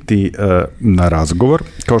vratiti na razgovor.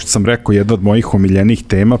 Kao što sam rekao, jedna od mojih omiljenih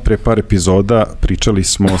tema, pre par epizoda pričali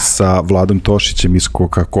smo sa Vladom Tošićem iz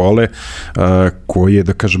Coca-Cola, koji je,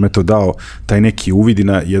 da kažem, dao taj neki uvid i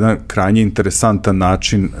na jedan krajnje interesantan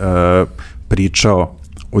način pričao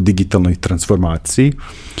o digitalnoj transformaciji.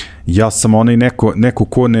 Ja sam neko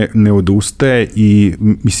ko ne odustaje i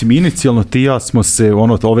mislim inicijalno ti ja smo se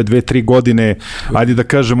ove 2-3 godine, ajde da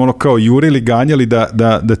kažem kao jurili, ganjali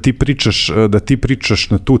da ti pričaš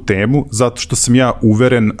na tu temu, zato što sam ja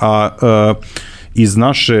uveren, iz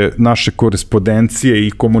naše korespondencije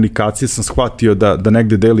i komunikacije sam shvatio da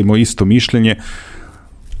negde delimo isto mišljenje.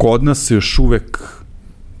 Kod nas se još uvek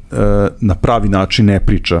na pravi način ne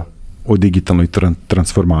priča o digitalnoj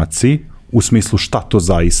transformaciji, u smislu šta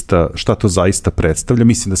to zaista predstavlja.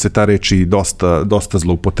 Mislim da se ta reč i dosta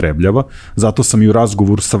zloupotrebljava. Zato sam i u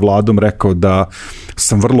razgovoru sa Vladom rekao da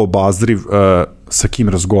sam vrlo obazriv sa kim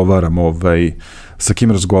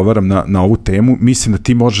razgovaram na ovu temu. Mislim da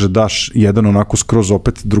ti možeš da daš jedan onako skroz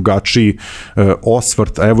opet drugačiji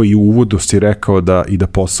osvrt, a evo i u uvodu si rekao da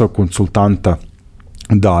posao konsultanta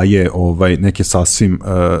daje neke sasvim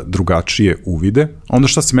drugačije uvide. Onda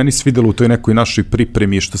šta se meni svidelo u toj nekoj našoj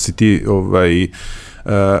pripremi što si ti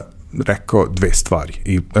rekao 2 stvari.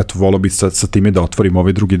 I eto, volao bi sa time da otvorim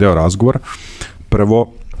ovaj drugi deo razgovora.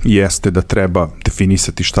 Prvo jeste da treba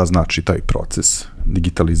definisati šta znači taj proces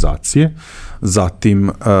digitalizacije.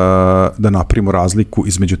 Zatim da napravimo razliku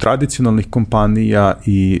između tradicionalnih kompanija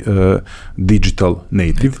i digital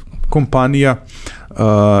native kompanija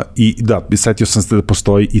i da, setio sam se da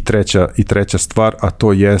postoji i treća stvar, a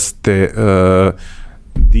to jeste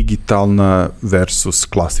digitalna versus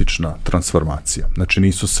klasična transformacija. Znači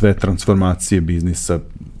nisu sve transformacije biznisa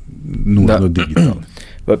nužno digitalne.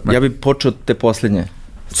 Ja bih počeo te posljednje.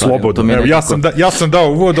 Slobodno, evo, ja sam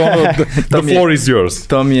dao uvod, the floor is yours.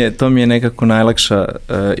 To mi je nekako najlakša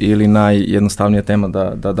ili najjednostavnija tema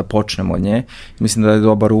da počnemo od nje. Mislim da je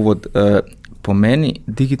dobar uvod. Po meni,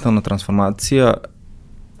 digitalna transformacija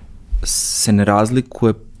se ne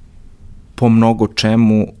razlikuje po mnogo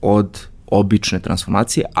čemu od obične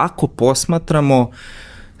transformacije, ako posmatramo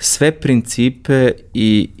sve principe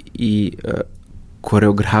i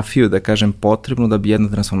koreografiju, da kažem, potrebnu da bi jedna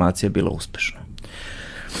transformacija bila uspešna.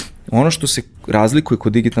 Ono što se razlikuje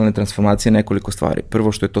kod digitalne transformacije je nekoliko stvari.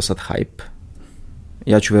 Prvo što je to sad hype.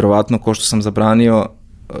 Ja ću verovatno, ko što sam zabranio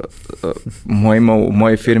mojima u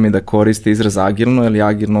mojoj firmi da koriste izraz agilno, jer je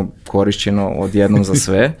agilno korišćeno odjednom za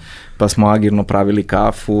sve, pa smo agilno pravili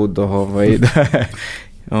kafu,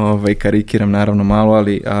 karikiram naravno malo,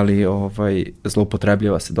 ali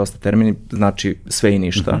zloupotrebljava se dosta termini, znači sve i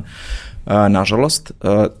ništa. Nažalost,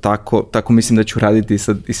 tako mislim da ću raditi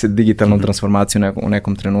i sa digitalnom transformacijom u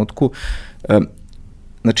nekom trenutku.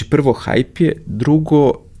 Znači, prvo, hype je,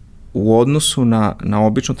 drugo, u odnosu na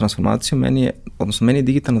običnu transformaciju, meni je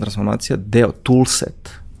digitalna transformacija deo, toolset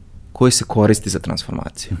koji se koristi za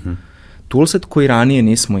transformaciju. Toolset koji ranije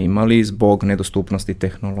nismo imali zbog nedostupnosti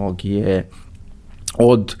tehnologije,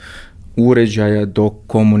 od uređaja do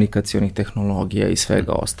komunikacionih tehnologija i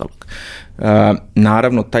svega ostalog.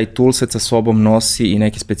 Naravno, taj toolset sa sobom nosi i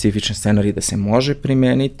neki specifični scenarij da se može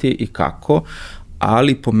primeniti i kako,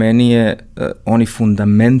 ali po meni je oni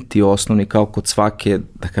fundamenti osnovni, kao kod svake,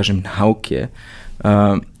 da kažem, nauke,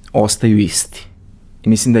 ostaju isti. I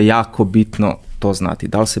mislim da je jako bitno to znati.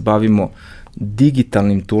 Da li se bavimo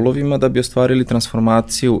digitalnim toolovima da bi ostvarili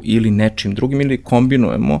transformaciju ili nečim drugim, ili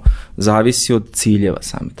kombinujemo, zavisi od ciljeva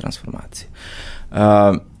same transformacije.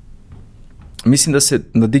 Mislim da se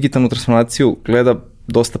na digitalnu transformaciju gleda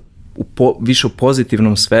dosta više u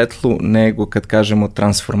pozitivnom svetlu nego kad kažemo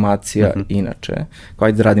transformacija inače. Kao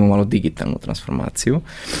ajde da radimo malo digitalnu transformaciju.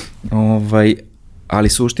 Ali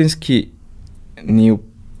suštinski ni u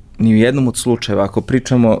jednom od slučajeva, ako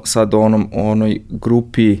pričamo sad o onoj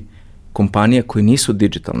grupi kompanija koji nisu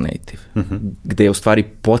digital native, gde je u stvari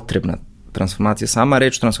potrebna transformacija. Sama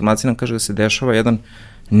reč transformacija nam kaže da se dešava jedan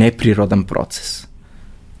neprirodan proces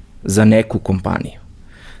za neku kompaniju.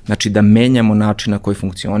 Znači da menjamo način na koji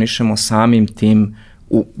funkcionišemo, samim tim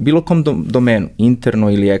u bilo kom domenu, interno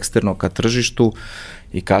ili eksterno ka tržištu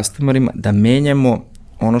i customerima, da menjamo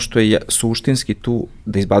ono što je suštinski tu,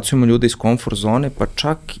 da izbacujemo ljude iz komfort zone, pa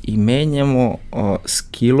čak i menjamo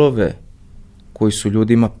skillove koji su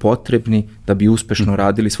ljudima potrebni da bi uspešno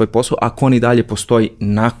radili svoj posao, ako on i dalje postoji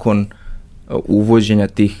nakon uvođenja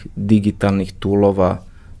tih digitalnih toolova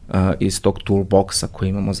iz tog toolboxa koji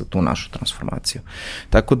imamo za tu našu transformaciju.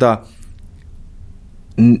 Tako da,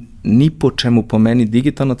 ni po čemu po meni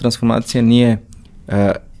digitalna transformacija nije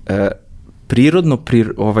prirodno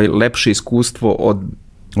lepše iskustvo od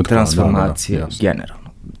transformacije generalno.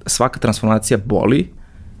 Svaka transformacija boli,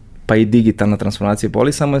 pa i digitalna transformacija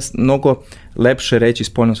boli, samo je mnogo lepše reći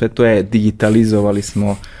spoljnom svetu, digitalizovali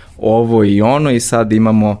smo ovo i ono i sad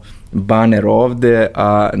imamo baner ovde,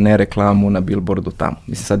 a ne reklamu na billboardu tamo.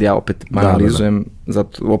 Mislim, sad ja opet banalizujem,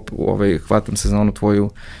 zato hvatam se za onu tvoju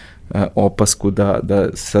opasku da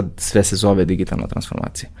sad sve se zove digitalna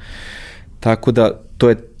transformacija. Tako da,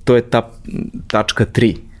 to je ta tačka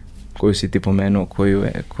 3 koju si ti pomenuo,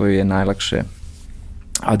 koju je najlakše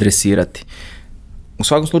adresirati. U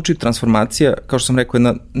svakom slučaju, transformacija, kao što sam rekao,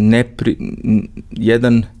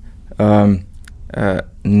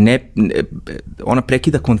 ona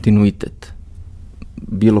prekida kontinuitet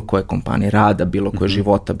bilo koje kompanije, rada bilo koje,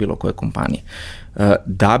 života bilo koje kompanije.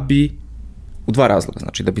 Da bi, u dva razloga,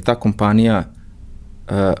 znači da bi ta kompanija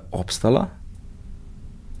opstala,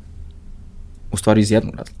 u stvari iz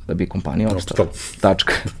jednog razloga, da bi kompanija opstala.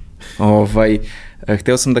 Tačka.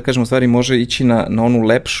 Hteo sam da kažem, u stvari može ići na onu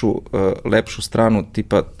lepšu stranu,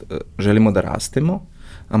 tipa želimo da rastemo,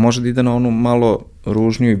 a može da ide na onu malo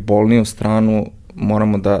ružniju i bolniju stranu,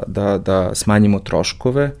 moramo da smanjimo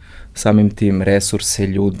troškove, samim tim resurse,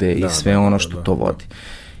 ljude i sve ono što to vodi.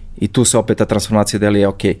 I tu se opet ta transformacija deli,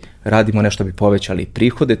 radimo nešto da bi povećali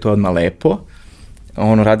prihode, to je odmah lepo,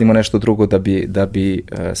 radimo nešto drugo da bi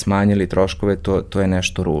smanjili troškove, to je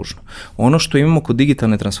nešto ružno. Ono što imamo kod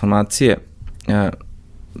digitalne transformacije,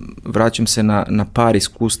 vraćam se na par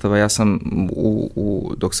iskustava, ja sam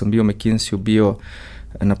dok sam bio u McKinsey-u bio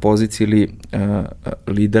na poziciji ili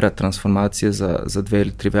lidera transformacije za 2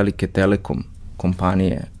 ili 3 velike telekom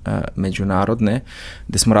kompanije međunarodne,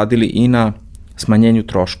 gde smo radili i na smanjenju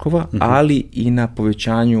troškova, ali i na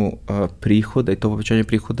povećanju prihoda, i to povećanje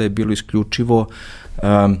prihoda je bilo isključivo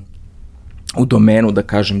u domenu, da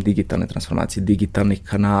kažem, digitalne transformacije, digitalnih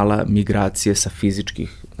kanala, migracije sa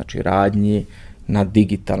fizičkih, znači radnji na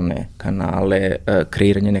digitalne kanale,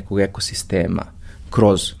 kreiranje nekog ekosistema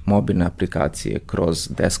kroz mobilne aplikacije, kroz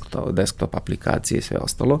desktop aplikacije i sve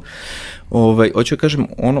ostalo. Hoću da kažem,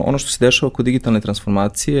 ono što se dešava kod digitalne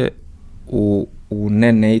transformacije u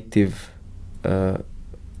ne-native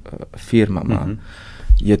firmama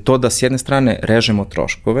je to da s jedne strane režemo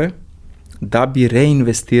troškove da bi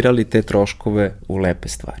reinvestirali te troškove u lepe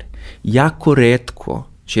stvari. Jako retko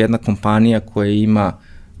će jedna kompanija koja ima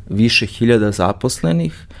više hiljada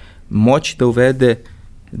zaposlenih moći da uvede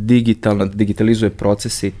digitalizuje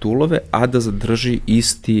procese i toolove, a da zadrži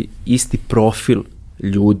isti profil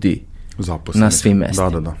ljudi zaposlenih na svim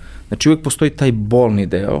mestima. Da. Znači uvijek postoji taj bolni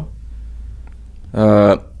deo,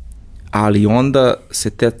 ali onda se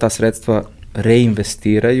ta sredstva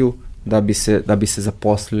reinvestiraju da bi se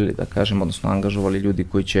zaposlili, da kažem, odnosno angažovali ljudi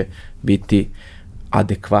koji će biti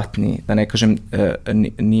adekvatni, da ne kažem,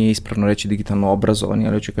 nije ispravno reći digitalno obrazovani,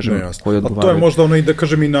 ali ću kažem koji odgovaraju. A to je možda ono i da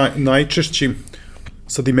kažem i najčešći,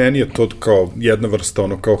 sad i meni je to kao jedna vrsta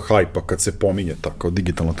ono kao hajpa kad se pominje tako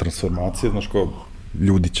digitalna transformacija, znaš kao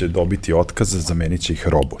ljudi će dobiti otkaze, zamenit će ih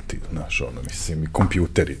roboti, znaš, ono, mislim, i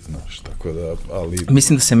kompjuteri, znaš, tako da, ali...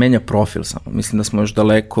 Mislim da se menja profil samo, mislim da smo još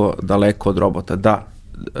daleko od robota, da,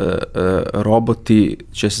 roboti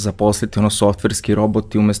će se zaposliti, softverski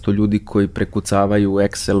roboti umesto ljudi koji prekucavaju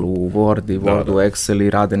Excel u Word i Word u Excel i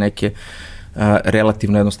rade neke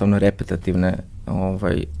relativno jednostavno repetitivne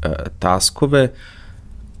taskove,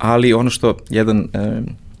 ali ono što jedan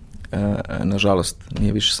nažalost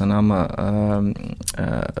nije više sa nama,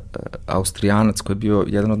 Austrijanac koji je bio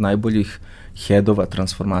jedan od najboljih headova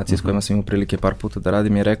transformacije s kojima sam imao prilike par puta da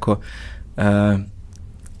radim, je rekao,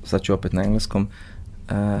 sad ću opet na engleskom,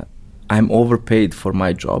 I'm overpaid for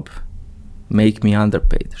my job, make me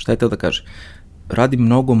underpaid. Šta je to da kaže? Radim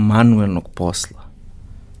mnogo manuelnog posla.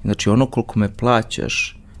 Znači ono koliko me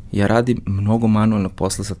plaćaš, ja radim mnogo manuelnog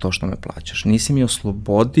posla za to što me plaćaš. Nisi mi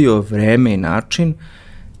oslobodio vreme i način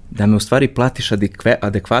da me u stvari platiš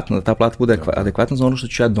adekvatno, da ta plata bude adekvatna za ono što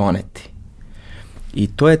ću ja doneti. I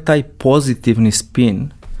to je taj pozitivni spin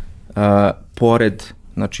pored,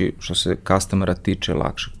 znači što se customera tiče,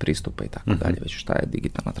 lakšeg pristupa i tako dalje, već šta je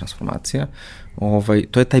digitalna transformacija.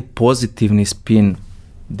 To je taj pozitivni spin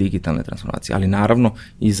digitalne transformacije, ali naravno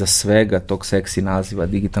iza svega tog seksi naziva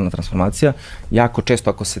digitalna transformacija, jako često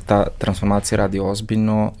ako se ta transformacija radi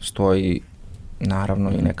ozbiljno, stoji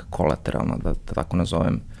naravno i neka kolateralna, da tako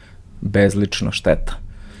nazovem, bezlična šteta.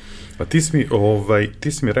 A ti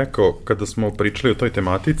si mi rekao, kada smo pričali o toj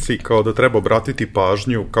tematici, kao da treba obratiti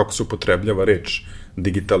pažnju kako se upotrebljava reč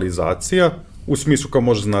digitalizacija, u smislu kao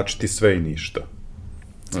može značiti sve i ništa.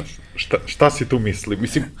 Znaš, šta si tu misli?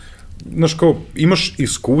 Mislim, znaš, kao, imaš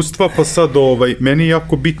iskustva, pa sad, meni je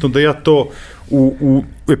jako bitno da ja to u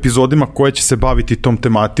epizodima koje će se baviti tom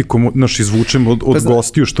tematikom, znaš, izvučem od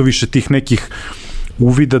gostiju što više tih nekih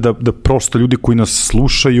uvida da prosto ljudi koji nas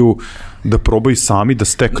slušaju da probaju sami da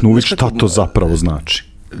steknu uvid šta to zapravo znači.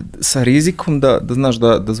 Sa rizikom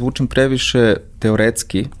da zvučem previše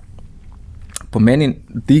teoretski, po meni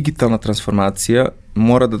digitalna transformacija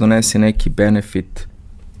mora da donese neki benefit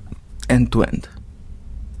end to end.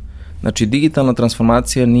 Znači, digitalna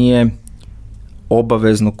transformacija nije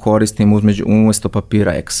obavezno koristim umesto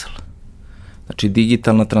papira Excel. Znači,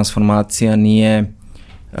 digitalna transformacija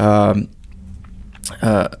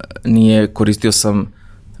nije koristio sam,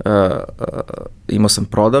 imao sam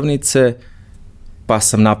prodavnice, pa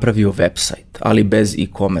sam napravio website, ali bez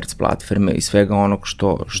e-commerce platforme i svega onog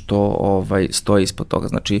što stoji ispod toga.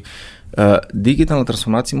 Znači, digitalna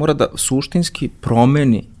transformacija mora da suštinski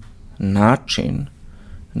promeni način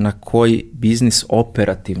na koji biznis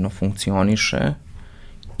operativno funkcioniše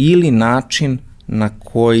ili način na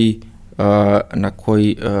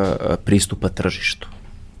koji pristupa tržištu.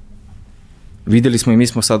 Videli smo i mi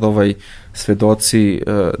smo sad svedoci,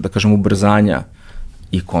 da kažem, ubrzanja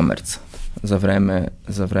e-commerce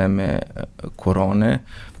za vreme korone,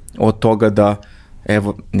 od toga da,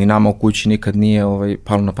 evo, ni nama u kući nikad nije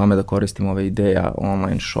palo na pamet da koristimo ideja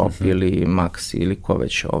online shop ili Maxi ili ko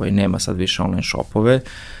već, nema sad više online shopove,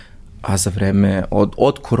 a za vreme,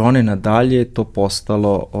 od korone nadalje je to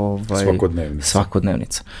postalo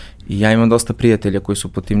svakodnevnica. I ja imam dosta prijatelja koji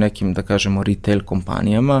su po tim nekim, da kažemo, retail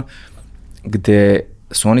kompanijama, gde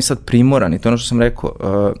su oni sad primorani, to je ono što sam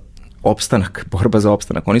rekao, opstanak, borba za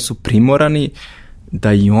opstanak. Oni su primorani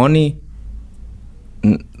da i oni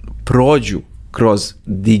prođu kroz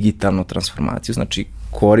digitalnu transformaciju, znači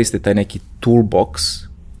koriste taj neki toolbox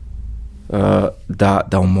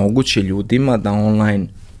da omoguće ljudima da online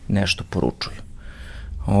nešto poručuju.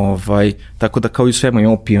 Tako da kao i u svemu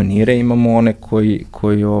imamo pionire, imamo one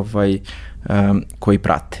koji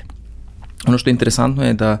prate. Ono što je interesantno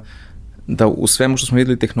je da u svemu što smo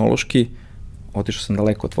videli tehnološki, otišao sam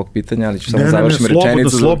daleko od tvog pitanja, ali ću samo završiti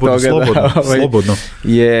rečenicu. Slobodno.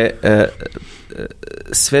 Je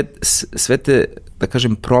sve te, da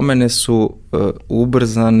kažem, promene su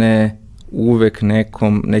ubrzane uvek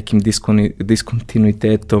nekim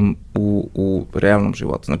diskontinuitetom u realnom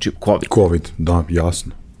životu. Znači COVID, da,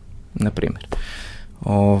 jasno. Na primjer.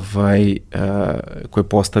 Koji je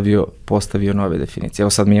postavio nove definicije. Evo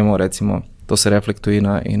sad mi imamo, recimo, to se reflektuje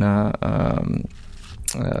i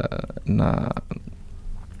na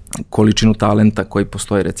količinu talenta koji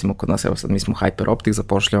postoji, recimo kod nas. Evo sad mi smo Hyperoptic,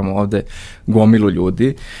 zapošljavamo ovde gomilu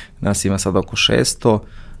ljudi, nas ima sad oko 600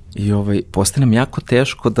 i postaje nam jako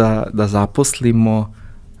teško da zaposlimo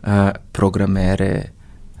programere,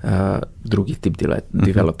 drugi tip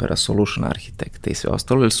developera, solution arhitekte i sve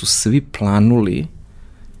ostalo, jer su svi planuli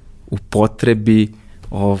u potrebi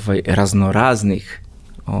raznoraznih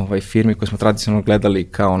firmi koje smo tradicionalno gledali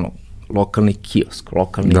kao lokalni kiosk,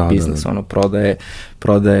 lokalni biznis,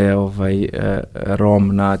 prodaje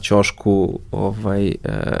rom na ćošku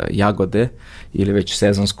jagode ili već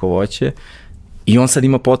sezonsko voće i on sad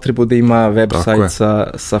ima potrebu da ima website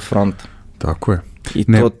sa frontom. Tako je. I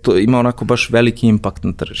to ima onako baš veliki impakt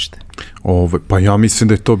na tržište. Pa ja mislim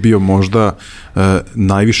da je to bio možda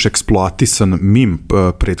najviše eksploatisan mim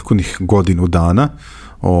prethodnih godinu dana.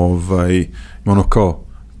 Ono kao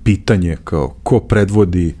pitanje kao ko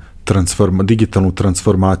predvodi digitalnu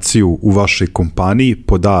transformaciju u vašoj kompaniji,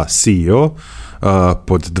 pod A CEO,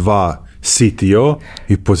 pod 2 CTO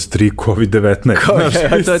i pod 3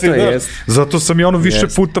 COVID-19. To jest. Zato sam ja više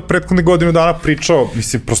puta prethodne godinu dana pričao,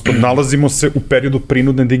 mislim, prosto nalazimo se u periodu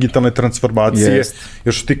prinudne digitalne transformacije,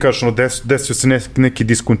 jer što ti kažeš, desio se neki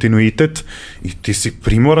diskontinuitet i ti si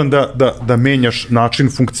primoran da menjaš način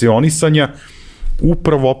funkcionisanja,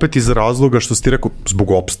 upravo opet iz razloga što si ti rekao, zbog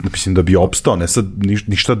mislim da bi opstao, ne sad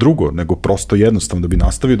ništa drugo, nego prosto jednostavno da bi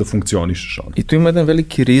nastavio da funkcionišeš. I tu ima jedan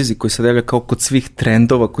veliki rizik koji se javlja kao kod svih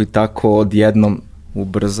trendova koji tako odjednom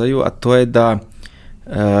ubrzaju, a to je da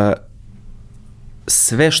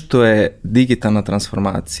sve što je digitalna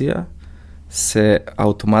transformacija se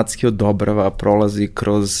automatski odobrava, prolazi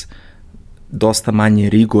kroz dosta manje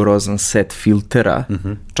rigorozan set filtera,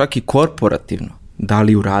 čak i korporativno. Da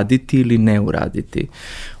li uraditi ili ne uraditi.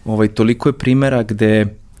 Toliko je primjera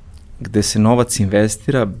gde se novac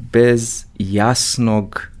investira bez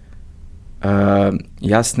jasnog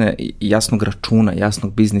računa,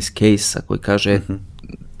 jasnog business case-a koji kaže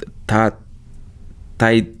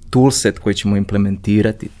taj toolset koji ćemo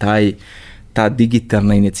implementirati, ta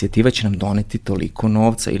digitalna inicijativa će nam doneti toliko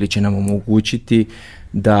novca ili će nam omogućiti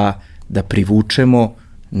da privučemo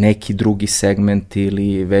neki drugi segment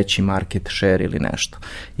ili veći market share ili nešto.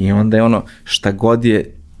 I onda je šta god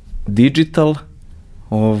je digital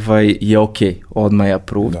je ok, odmah je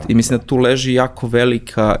approved. I mislim da tu leži jako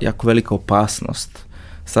velika opasnost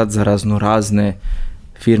sad za raznorazne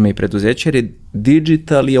firme i preduzeće, jer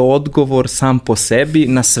digital je odgovor sam po sebi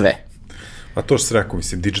na sve. A to što se rekao,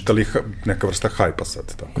 mislim, digital je neka vrsta hajpa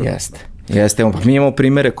sad. Tako. Jeste, mi imamo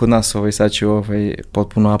primere kod nas, sad ću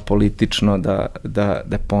potpuno apolitično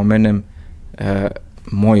da pomenem,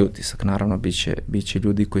 moj utisak, naravno, biće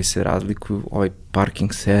ljudi koji se razlikuju,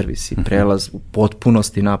 parking servis i prelaz u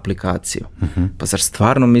potpunosti na aplikaciju. Pa zar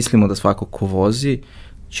stvarno mislimo da svako ko vozi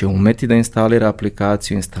će umeti da instalira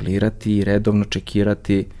aplikaciju, instalirati i redovno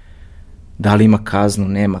čekirati da li ima kaznu,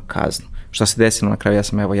 nema kaznu. Šta se desilo na kraju,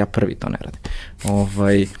 ja prvi to ne radim.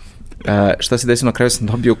 Šta se desilo na kraju, sam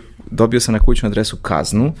dobio sam na kućnu adresu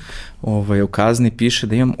kaznu, u kazni piše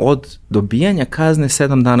da imam od dobijanja kazne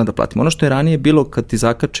 7 dana da platim. Ono što je ranije bilo kad ti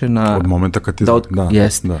zakače na... Od momenta kad ti da.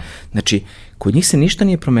 Znači, kod njih se ništa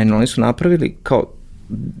nije promenilo, oni su napravili kao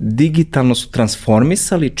digitalno su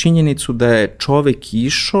transformisali činjenicu da je čovek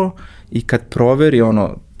išao i kad proveri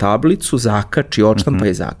tablicu, zakači, odštampa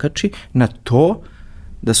i zakači, na to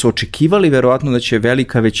da su očekivali verovatno da će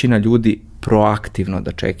velika većina ljudi proaktivno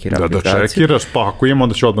da čekira aplikaciju. Da čekiraš, pa ako imamo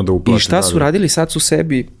onda će odmah da uplati. I šta su radili? Sad su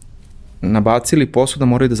sebi nabacili posao da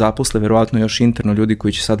moraju da zaposle verovatno još interno ljudi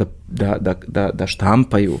koji će sada da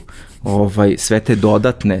štampaju sve te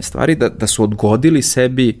dodatne stvari, da su odgodili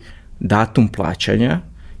sebi datum plaćanja,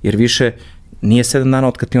 jer više nije 7 dana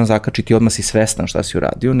od kad ti on zakači, ti odmah si svestan šta si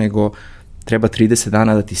uradio, nego treba 30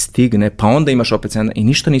 dana da ti stigne, pa onda imaš opet 7 dana i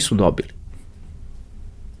ništa nisu dobili.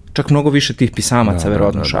 Čak mnogo više tih pisamaca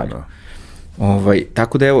verovatno šalju.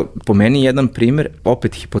 Tako da evo, po meni jedan primer,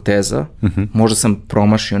 opet hipoteza, možda sam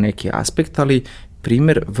promašio neki aspekt, ali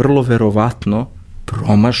primer vrlo verovatno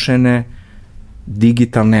promašene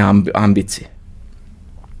digitalne ambicije.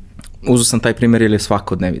 Uzeo sam taj primer jer je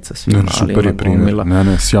svakodnevica svima, ali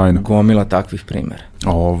ima gomila takvih primjera.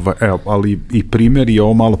 Ali i primjer je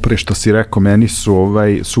ovo malo pre što si rekao, meni su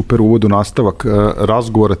super uvod u nastavak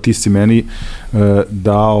razgovora, ti si meni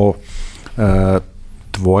dao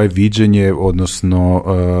tvoje viđenje, odnosno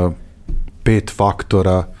 5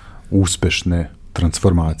 faktora uspešne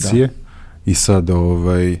transformacije i sad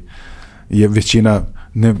je većina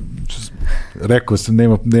rekao sam,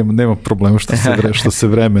 nema problema što se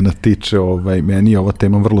vremena tiče, meni je ova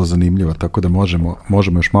tema vrlo zanimljiva, tako da možemo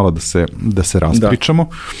još malo da se raspričamo.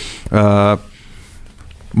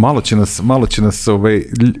 Malo će nas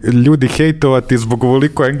ljudi hejtovati zbog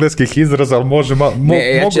ovoliko engleskih izraza, ali može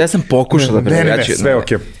ja sam pokušao da sve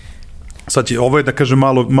okej. Sad će, ovo je da kažem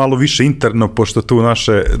malo više interno, pošto tu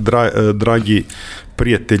naše dragi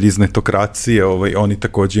prijatelji iz Netokracije, oni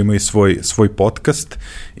također imaju svoj podcast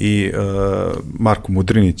i Marko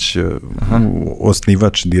Mudrinić,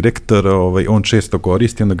 osnivač, direktor, on često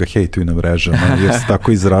koristi, onda ga hejtuju na mrežama, jer se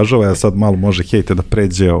tako izražava, a sad malo može hejte da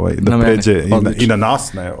pređe i na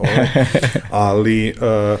nas, ali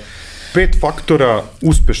 5 faktora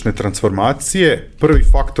uspešne transformacije. Prvi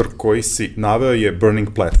faktor koji si naveo je burning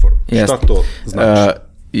platform. Šta to znači?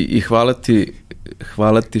 I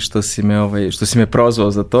hvala ti što si me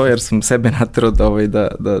prozvao za to, jer sam sebe naterao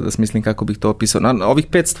da smislim kako bih to opisao. Ovih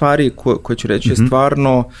 5 stvari koje ću reći je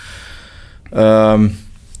stvarno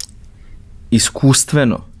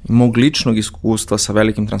iskustveno, mog ličnog iskustva sa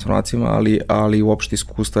velikim transformacijama, ali uopšte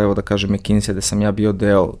iskustva, evo da kažem, McKinsey, da sam ja bio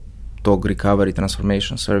deo tog recovery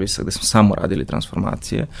transformation servisa, gde smo samo radili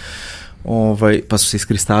transformacije, pa su se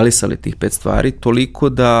iskristalisali tih 5 stvari, toliko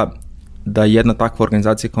da jedna takva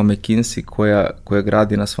organizacija kao McKinsey, koja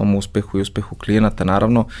gradi na svom uspehu i uspehu klijenata,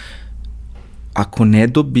 naravno, ako ne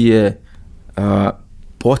dobije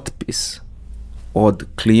potpis od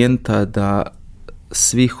klijenta da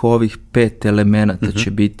svih ovih 5 elemenata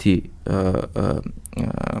će biti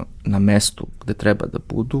na mestu gde treba da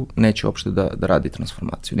budu, neće uopšte da radi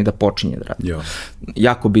transformaciju, ni da počinje da radi.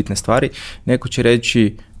 Jako bitne stvari. Neko će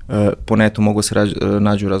reći, po netu mogu se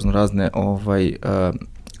nađu raznorazne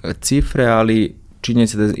cifre, ali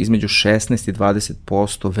činjenica da između 16 i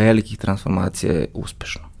 20% velikih transformacija je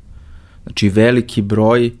uspešno. Znači, veliki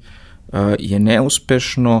broj je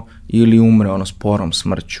neuspešno ili umre sporom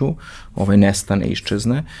smrću, nestane,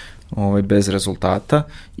 iščezne, bez rezultata,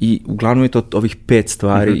 i uglavnom je to ovih 5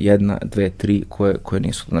 stvari, 1, 2, 3 koje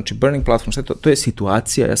nisu. Znači, burning platform, to je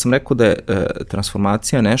situacija. Ja sam rekao da je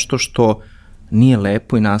transformacija nešto što nije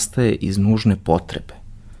lepo i nastaje iz nužne potrebe.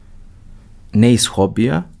 Ne iz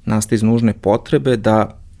hobija, nastaje iz nužne potrebe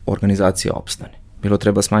da organizacija opstane. Bilo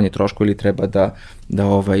treba smanjiti troškove ili treba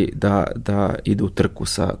da ide u trku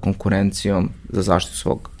sa konkurencijom za zaštitu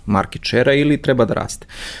svog market share-a ili treba da raste.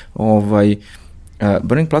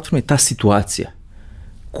 Burning platform je ta situacija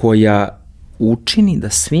koja učini da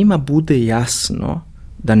svima bude jasno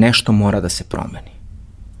da nešto mora da se promeni.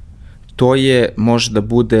 To može da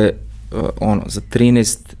bude za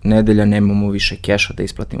 13 nedelja nemamo više keša da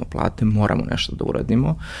isplatimo plate, moramo nešto da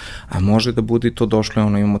uradimo, a može da bude to došlo,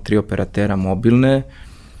 imamo 3 operatera mobilne,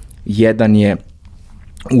 jedan je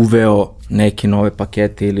uveo neke nove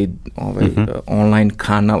pakete ili online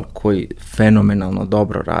kanal koji fenomenalno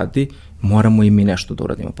dobro radi, moramo i mi nešto da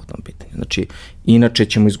uradimo po tom pitanju. Znači, inače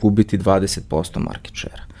ćemo izgubiti 20% market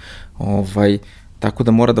share-a. Tako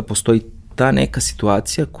da mora da postoji ta neka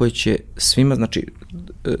situacija koja će svima, znači,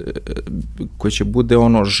 koja će bude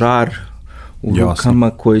žar u rukama,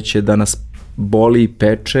 koji će da nas boli i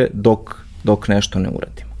peče dok nešto ne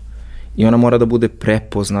uradimo. I ona mora da bude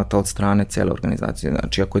prepoznata od strane cele organizacije.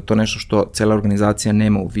 Znači, ako je to nešto što cela organizacija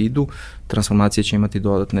nema u vidu, transformacija će imati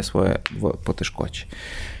dodatne svoje poteškoće.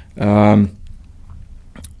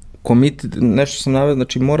 Nešto sam naveo,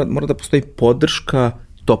 znači mora da postoji podrška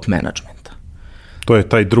top managementa. To je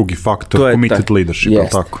taj drugi faktor, committed leadership, ali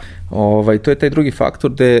tako? To je taj drugi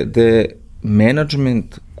faktor gde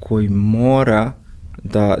management koji mora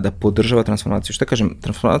da podržava transformaciju. Šta kažem,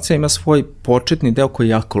 transformacija ima svoj početni deo koji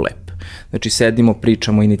je jako lep. Znači, sedimo,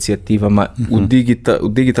 pričamo o inicijativama, u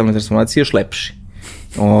digitalnoj transformaciji još lepši.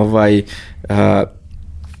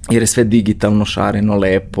 Jer je sve digitalno, šareno,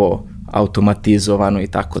 lepo, automatizovano i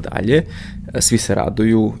tako dalje. Svi se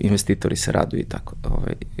raduju, investitori se raduju i tako,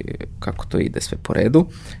 kako to ide sve po redu.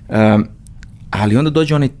 Ali onda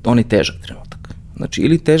dođe onaj težak trenutak. Znači,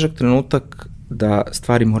 ili težak trenutak da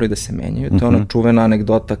stvari moraju da se menjaju. To je ona čuvena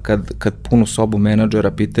anegdota kad punu sobu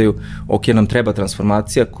menadžera pitaju, ok, nam treba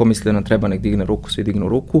transformacija, ko misli da nam treba, nek digne ruku, svi dignu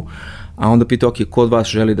ruku, a onda pitaju, ok, ko od vas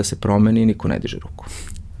želi da se promeni, niko ne diže ruku.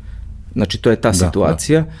 Znači, to je ta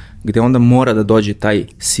situacija gde onda mora da dođe taj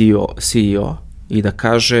CEO i da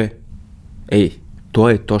kaže, ej, to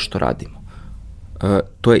je to što radimo.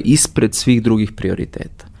 To je ispred svih drugih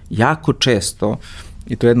prioriteta. Jako često,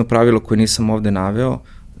 i to je jedno pravilo koje nisam ovde naveo,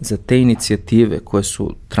 za te inicijative koje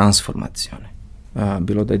su transformacione,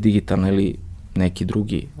 bilo da je digitalna ili neki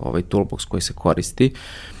drugi toolbox koji se koristi,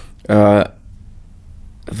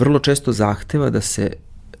 vrlo često zahteva da se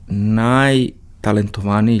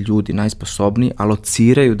najtalentovaniji ljudi, najsposobniji,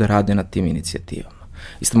 alociraju da rade na tim inicijativama.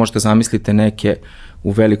 Isto možete zamislite neke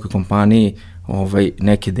u velikoj kompaniji,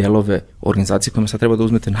 neke delove organizacije kojima sad treba da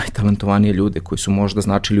uzmete najtalentovanije ljude koji su možda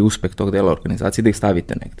značili uspeh tog dela organizacije, da ih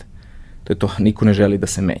stavite negde. To je to, niko ne želi da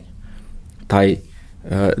se menja. Taj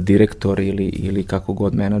direktor ili kako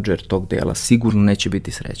god menadžer tog dela sigurno neće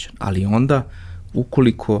biti srećan. Ali onda,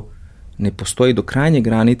 ukoliko ne postoji do krajnje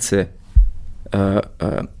granice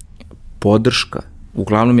podrška,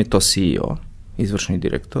 uglavnom je to CEO, izvršni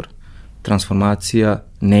direktor, transformacija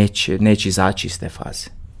neće izaći iz te faze.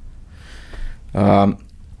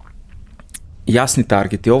 Jasni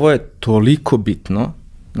targeti, ovo je toliko bitno.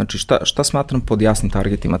 Znači, šta smatram pod jasnim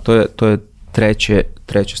targetima? To je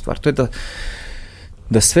treća stvar. To je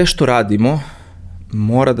da sve što radimo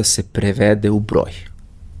mora da se prevede u broj.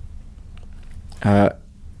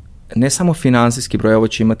 Ne samo finansijski broj, ovo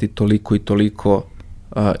će imati toliko i toliko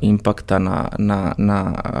impakta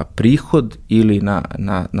na prihod ili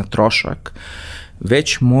na trošak,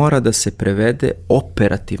 već mora da se prevede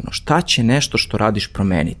operativno. Šta će nešto što radiš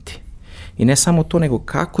promeniti? I ne samo to, nego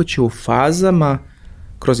kako će u fazama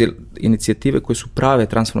kroz inicijative koje su prave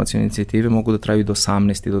transformacijne inicijative, mogu da traju do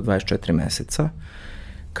 18 i do 24 meseca,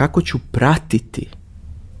 kako ću pratiti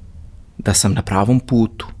da sam na pravom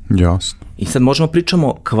putu. Jasno. I sad možemo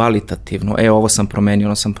pričamo kvalitativno, ovo sam promenio,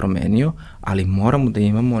 ono sam promenio, ali moramo da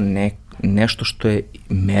imamo nešto što je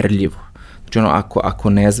merljivo. Znači ako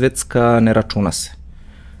ne zvecka, ne računa se.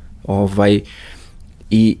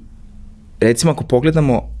 I recimo ako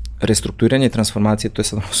pogledamo restrukturiranje i transformacije, to je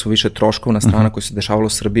sad su više troškovna strana koja se dešavala u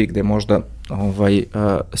Srbiji, gde možda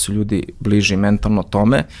su ljudi bliži mentalno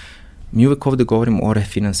tome. Mi uvek ovde govorimo o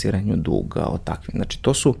refinansiranju duga, o takvim. Znači,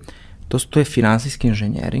 to je finansijski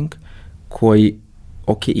inženjering koji,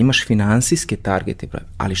 ok, imaš finansijske targete,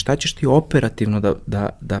 ali šta ćeš ti operativno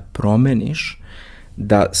da promeniš,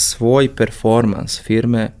 da svoj performans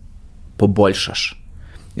firme poboljšaš?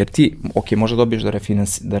 Jer ti, ok, možda dobiješ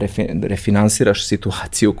da refinansiraš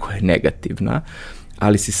situaciju koja je negativna,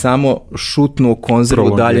 ali si samo šutnuo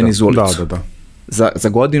konzervu dalje niz ulicu. Da. Za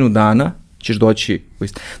godinu dana ćeš doći.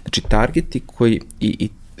 Znači, targeti koji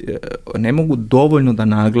ne mogu dovoljno da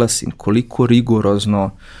naglasim koliko rigorozno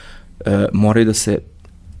moraju da se,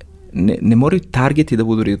 ne moraju targeti da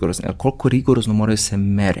budu rigorozni, ali koliko rigorozno moraju se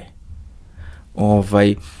mere.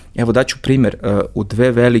 Evo daću primjer, u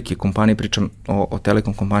dve velike kompanije, pričam o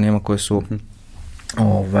telekom kompanijama koje su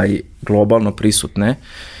globalno prisutne.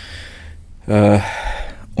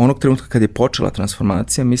 Onog trenutka kad je počela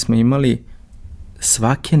transformacija, mi smo imali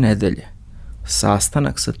svake nedelje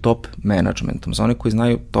sastanak sa top managementom. Za one koji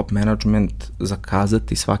znaju top management,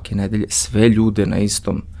 zakazati svake nedelje sve ljude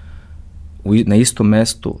na istom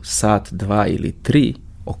mestu, sat, 2 ili 3,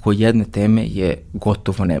 oko jedne teme je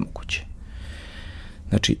gotovo nemoguće.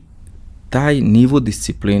 Znači, taj nivo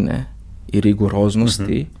discipline i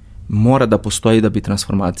rigoroznosti mora da postoji da bi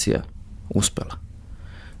transformacija uspela.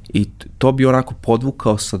 I to bi onako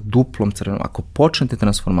podvukao sa duplom crvenom. Ako počnete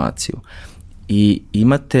transformaciju i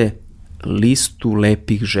imate listu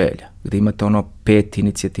lepih želja, gde imate 5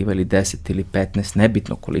 inicijativa ili 10 ili 15,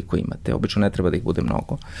 nebitno koliko imate, obično ne treba da ih bude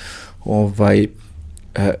mnogo,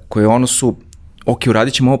 koje su, ok,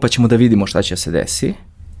 uradit ćemo ovo pa ćemo da vidimo šta će se desi,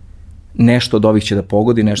 nešto od ovih će da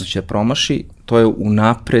pogodi, nešto će da promaši, to je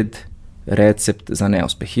unapred recept za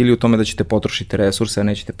neuspeh. Ili u tome da ćete potrošiti resurse, a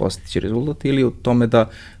nećete postići rezultat, ili u tome da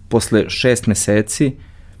posle 6 meseci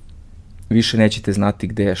više nećete znati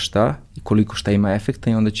gde je šta i koliko šta ima efekta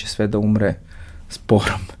i onda će sve da umre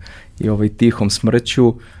sporom i tihom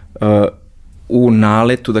smrću u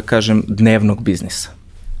naletu, da kažem, dnevnog biznisa.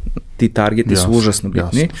 Ti targeti su užasno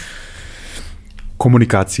bitni.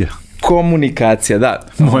 Komunikacija, da.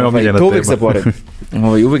 Moja omiljena tema.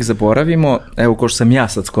 Uvek zaboravimo, evo ko što sam ja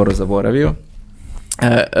sad skoro zaboravio,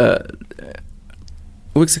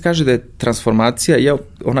 uvek se kaže da je transformacija,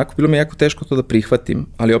 onako bilo mi jako teško to da prihvatim,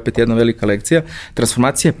 ali opet jedna velika lekcija,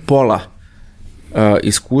 transformacija je pola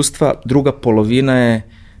iskustva, druga polovina je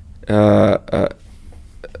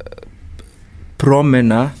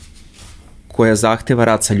promena koja zahteva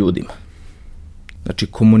rad sa ljudima. Znači,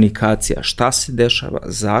 komunikacija, šta se dešava,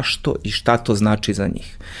 zašto i šta to znači za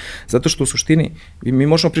njih. Zato što u suštini, mi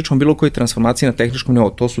možemo pričati o bilo kojoj transformaciji na tehničkom nivou,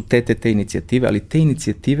 to su te inicijative, ali te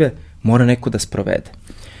inicijative mora neko da sprovede.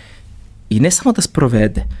 I ne samo da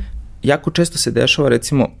sprovede, jako često se dešava,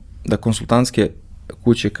 recimo, da konsultantske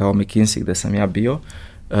kuće kao McKinsey, gde sam ja bio,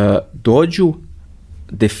 dođu,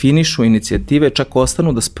 definišu inicijative, čak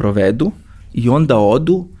ostanu da sprovedu i onda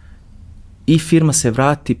odu i firma se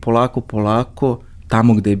vrati polako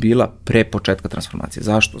tamo gde je bila pre početka transformacije.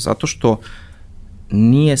 Zašto? Zato što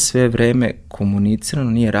nije sve vreme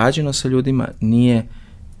komunicirano, nije rađeno sa ljudima, nije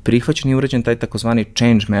prihvaćen i urađen taj takozvani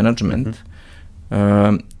change management,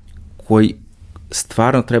 koji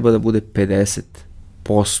stvarno treba da bude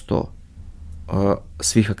 50%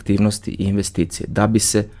 svih aktivnosti i investicije, da bi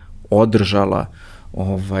se održala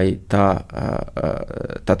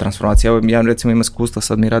ta transformacija. Ja recimo imam iskustva,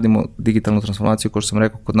 sad mi radimo digitalnu transformaciju, kao što sam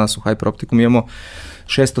rekao, kod nas u Hyperoptiku mi imamo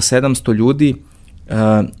 600-700 ljudi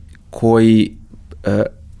koji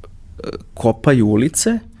kopaju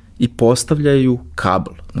ulice i postavljaju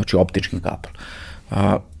kabel, znači optički kabel.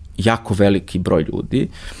 Jako veliki broj ljudi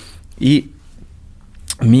i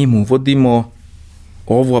mi im uvodimo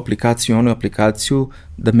ovu aplikaciju, onu aplikaciju,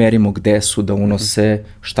 da merimo gde su, da unose,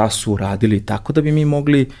 šta su uradili, tako da bi mi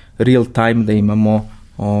mogli real time da imamo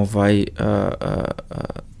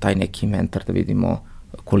taj neki inventar, da vidimo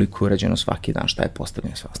koliko je urađeno svaki dan, šta je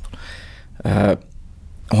postavljeno sve ostalo.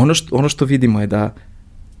 Ono što vidimo je da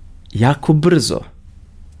jako brzo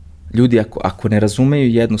ljudi ako ne razumeju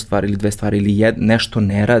jednu stvar ili dve stvari ili nešto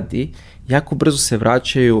ne radi, jako brzo se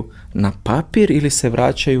vraćaju na papir ili se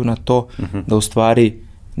vraćaju na to da u stvari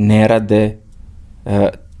ne rade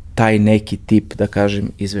taj neki tip, da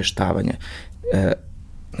kažem, izveštavanja.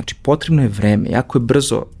 Znači, potrebno je vreme, jako je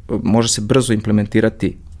brzo, može se brzo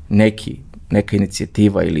implementirati neka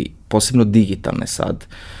inicijativa ili posebno digitalne sad,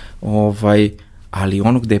 ali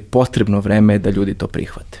ono gde je potrebno vreme je da ljudi to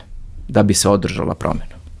prihvate, da bi se održala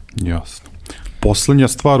promena. Jasno. Poslednja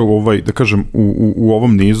stvar da kažem, u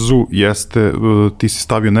ovom nizu jeste, ti si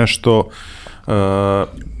stavio nešto,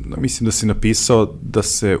 mislim da si napisao da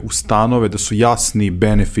se ustanove, da su jasni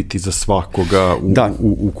benefiti za svakoga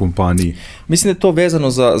u kompaniji. Mislim da je to vezano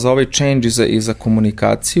za ovaj change i za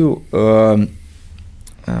komunikaciju.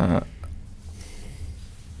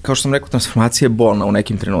 Kao što sam rekao, transformacija je bolna u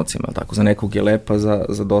nekim trenucima, tako, za nekog je lepa,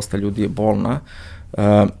 za dosta ljudi je bolna.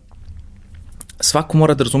 Svako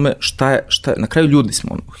mora da razume šta je, na kraju ljudi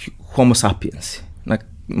smo, homo sapiensi.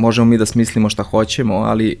 Možemo mi da smislimo šta hoćemo,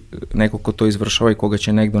 ali neko ko to izvršava i koga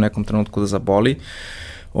će negde u nekom trenutku da zaboli,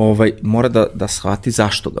 mora da shvati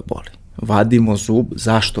zašto ga boli. Vadimo zub,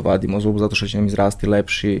 zašto vadimo zub? Zato što će nam izrasti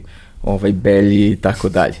lepši, belji i tako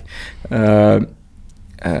dalje.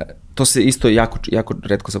 To se isto jako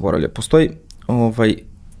retko zaboravlja. Postoji,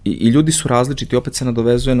 i ljudi su različiti, opet se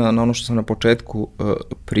nadovezuje na ono što sam na početku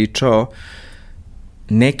pričao.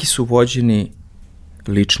 Neki su vođeni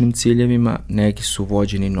ličnim ciljevima, neki su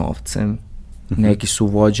vođeni novcem, neki su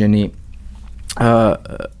vođeni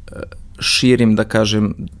širim, da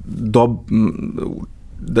kažem,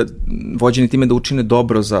 vođeni time da učine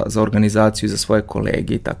dobro za organizaciju i za svoje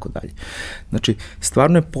kolege i tako dalje. Znači,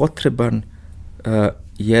 stvarno je potreban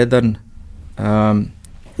jedan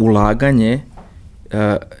ulaganje,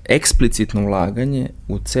 eksplicitno ulaganje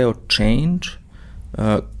u ceo change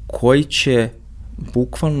koji će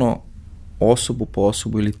bukvalno osobu po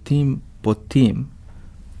osobu ili tim po tim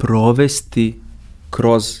provesti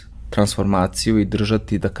kroz transformaciju i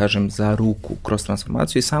držati, da kažem, za ruku kroz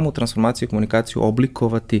transformaciju i samu transformaciju i komunikaciju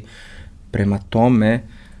oblikovati prema tome,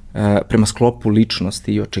 prema sklopu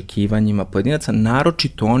ličnosti i očekivanjima pojedinaca,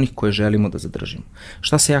 naročito onih koje želimo da zadržimo.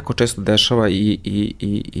 Šta se jako često dešava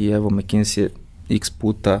i evo McKinsey je x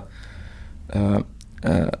puta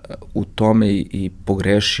u tome i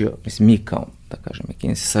pogrešio, mislim mi kao, da kažem,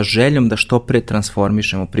 McKinsey, sa željom da što pre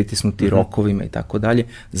transformišemo, pritisnuti rokovima i tako dalje,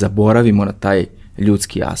 zaboravimo na taj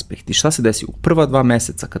ljudski aspekt. I šta se desi? U prva 2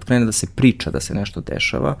 meseca kad krene da se priča da se nešto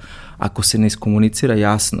dešava, ako se ne iskomunicira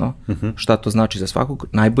jasno šta to znači za svakog,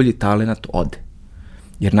 najbolji talent ode.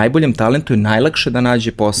 Jer najboljem talentu je najlakše da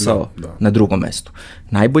nađe posao na drugom mestu.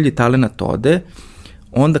 Najbolji talent ode,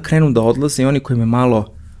 onda krenu da odlaze i oni kojima je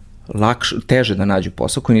malo teže da nađu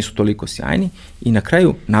posao, koji nisu toliko sjajni i na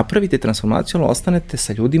kraju napravite transformaciju, ali ostanete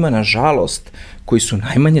sa ljudima, nažalost, koji su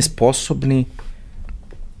najmanje sposobni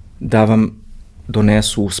da vam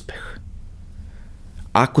donesu uspeh.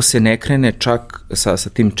 Ako se ne krene čak sa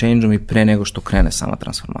tim change-om i pre nego što krene sama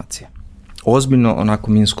transformacija. ozbiljno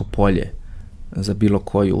onako minsko polje za bilo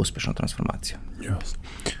koju uspešnu transformaciju. Jasno.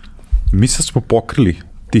 Mislim da smo pokrili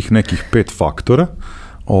tih nekih 5 faktora.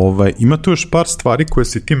 Ima tu još par stvari koje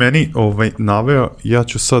si ti meni naveo, ja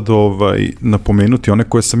ću sad napomenuti one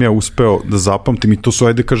koje sam ja uspeo da zapamtim i to su,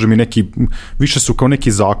 ajde kažem, i neki, više su kao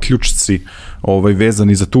neki zaključci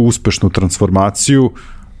vezani za tu uspešnu transformaciju.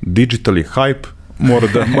 Digital je hype,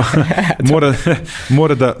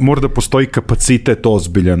 mora da postoji kapacitet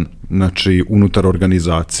ozbiljan, znači, unutar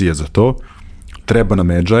organizacije za to. Treba nam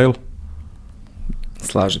agile.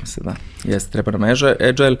 Slažem se, da. Jeste, treba nam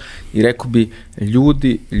agile i rekao bi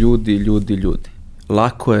ljudi.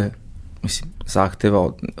 Lako je, mislim,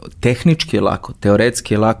 zahteva, tehnički je lako,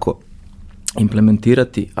 teoretski je lako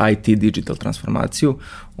implementirati IT digital transformaciju.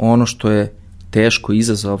 Ono što je teško,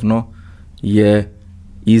 izazovno je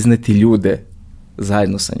izneti ljude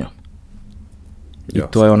zajedno sa njom. I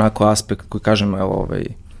to je onako aspekt koji kažem,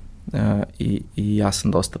 i ja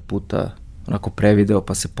sam dosta puta onako prevideo,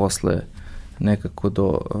 pa se posle nekako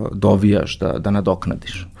dovijaš da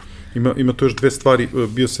nadoknadiš. Ima tu još 2 stvari,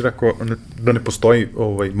 bio si rekao da ne postoji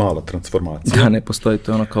mala transformacija. Da, ne postoji,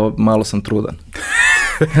 to je ono kao malo sam trudan.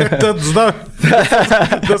 Znam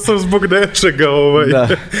da sam zbog nečega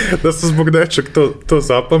da sam zbog nečeg to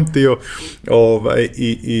zapamtio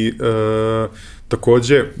i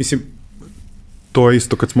takođe, mislim, to je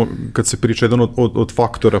isto kad se priča jedan od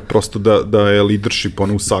faktora prosto da je leadership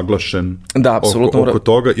usaglašen oko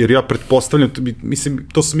toga, jer ja pretpostavljam, mislim,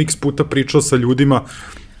 to sam x puta pričao sa ljudima,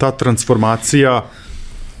 ta transformacija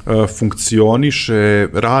funkcioniše,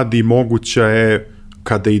 radi, moguća je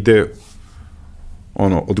kada ide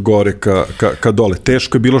od gore ka dole.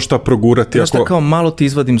 Teško je bilo šta progurati. Znaš šta, kao malo ti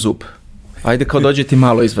izvadim zub. Ajde kao dođe ti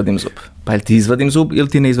malo izvadim zub. Pa ili ti izvadim zub ili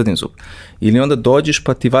ti ne izvadim zub. Ili onda dođeš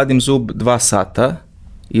pa ti vadim zub 2 sata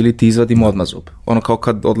ili ti izvadim odmah zub. Ono kao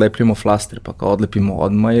kad odlepimo flaster, pa kao odlepimo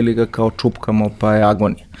odmah ili ga kao čupkamo pa je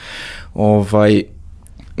agonija.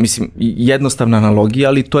 Mislim, jednostavna analogija,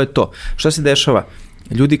 ali to je to. Šta se dešava?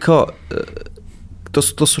 Ljudi kao,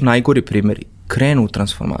 to su najgori primjeri. Krenu u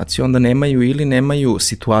transformaciju, onda nemaju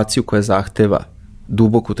situaciju koja zahteva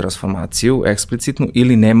duboku transformaciju, eksplicitnu,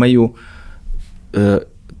 ili nemaju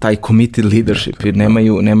taj committed leadership,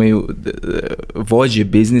 nemaju vođe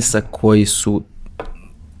biznisa koji su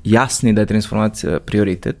jasni da je transformacija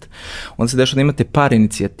prioritet. Onda se dešava da imate par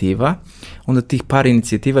inicijativa, onda tih par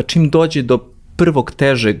inicijativa čim dođe do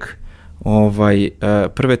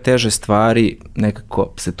prve teže stvari,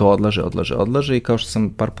 nekako se to odlaže i kao što sam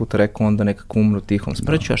par puta rekao, onda nekako umru tihom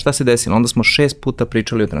smrću. A šta se desilo? Onda smo 6 puta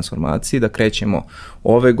pričali o transformaciji, da krećemo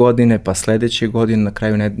ove godine, pa sledeće godine, na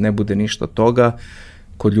kraju ne bude ništa od toga,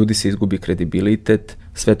 kod ljudi se izgubi kredibilitet,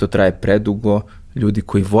 sve to traje predugo, ljudi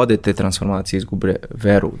koji vode te transformacije izgube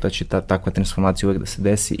veru da će takva transformacija uvek da se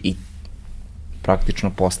desi i praktično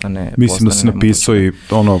postane... Mislim da si napisao i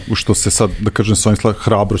ono što se sad, da kažem, s ovim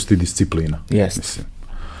hrabrost i disciplina. Jeste.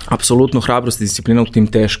 Apsolutno hrabrost i disciplina u tim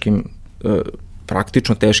teškim,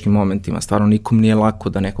 praktično teškim momentima. Stvarno nikom nije lako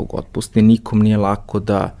da nekog otpusti, nikom nije lako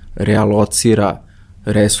da realocira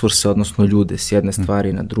resurse, odnosno ljude s jedne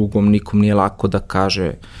stvari na drugom, nikom nije lako da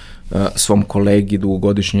kaže svom kolegi,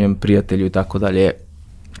 dugogodišnjem prijatelju i tako dalje,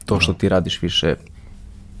 to što ti radiš više...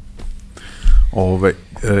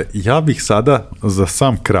 Ja bih sada za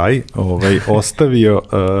sam kraj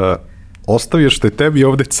ostavio što je tebi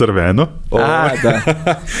ovde crveno. Da.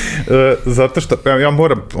 Zato što ja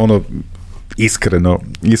moram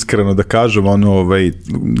iskreno da kažem,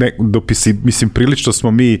 mislim, prilično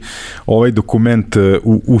smo mi ovaj dokument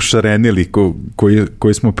ušarenili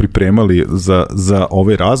koji smo pripremali za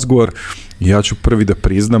ovaj razgovor. Ja ću prvi da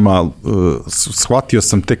priznam, ali shvatio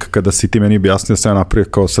sam tek kada si ti meni objasnio, sam ja napravio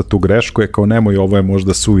kao sad tu grešku, kao nemoj, ovo je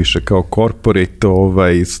možda suviše kao corporate,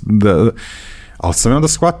 ali sam ja onda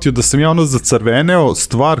shvatio da sam ja zacrveneo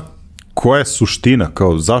stvar koja je suština,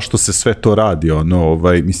 kao zašto se sve to radi,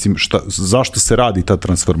 mislim, zašto se radi ta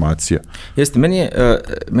transformacija? Jeste, meni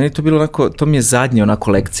je to bilo onako, to mi je zadnja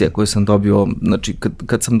onako lekcija koju sam dobio, znači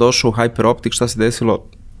kad sam došao u HyperOptic, šta se desilo,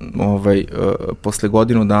 posle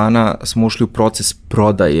godinu dana smo ušli u proces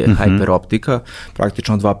prodaje HyperOptica,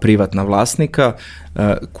 praktično 2 privatna vlasnika,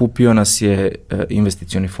 kupio nas je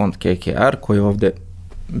investicioni fond KKR, koji je ovde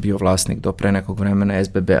bio vlasnik do pre nekog vremena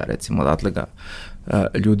SBB-a, recimo, odatle ga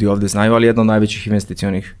ljudi ovde znaju, ali jedna od najvećih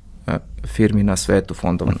investicionih firmi na svetu,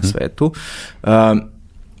 fondova na svetu.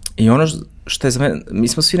 I ono što je za mene, mi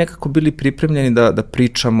smo svi nekako bili pripremljeni da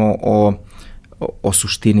pričamo o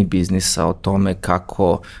suštini biznisa, o tome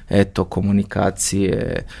kako,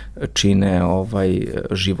 komunikacije čine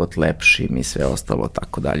život lepšim i sve ostalo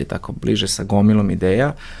tako dalje, tako bliže sa gomilom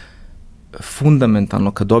ideja.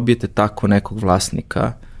 fundamentalno kad dobijete tako nekog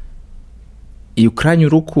vlasnika i u krajnju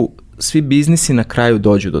ruku svi biznisi na kraju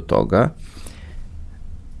dođu do toga,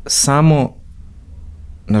 samo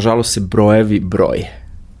nažalost se brojevi broje.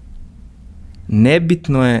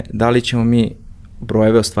 Nebitno je da li ćemo mi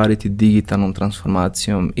brojeve ostvariti digitalnom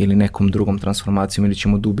transformacijom ili nekom drugom transformacijom ili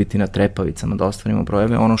ćemo dubiti na trepavicama da ostvarimo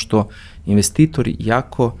brojeve. Ono što investitori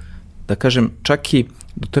jako, da kažem, čak i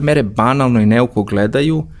do te mere banalno i neuko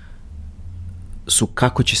gledaju su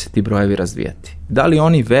kako će se ti brojevi razvijati. Da li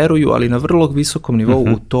oni veruju, ali na vrlo visokom nivou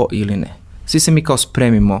u to ili ne. Svi se mi kao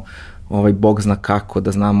spremimo, Bog zna kako,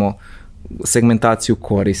 da znamo segmentaciju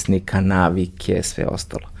korisnika, navike, sve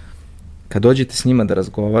ostalo. Kad dođete s njima da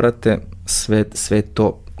razgovarate, sve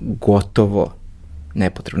to gotovo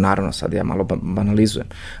nepotrebno. Naravno, sad ja malo banalizujem.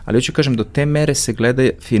 Ali hoću kažem, do te mere se gleda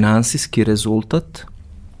finansijski rezultat,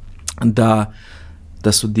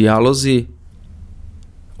 da su dijalozi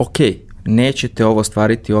ok, nećete ovo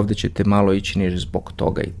stvariti, ovde ćete malo ići niže zbog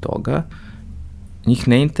toga i toga. Njih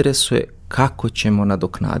ne interesuje kako ćemo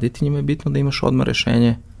nadoknaditi, njima je bitno da imaš odmah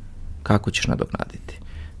rešenje kako ćeš nadoknaditi.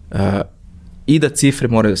 I da cifre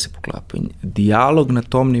moraju da se poklapaju. Dijalog na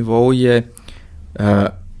tom nivou je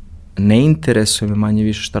ne interesuje me manje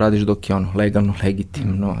više šta radiš dok je ono legalno,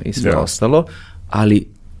 legitimno i sve ostalo, ali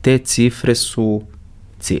te cifre su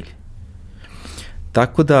cilj.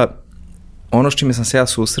 Tako da ono s čime sam se ja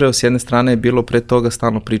susreo, s jedne strane je bilo pre toga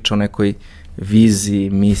stalno priča o nekoj viziji,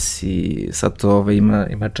 misiji, sad to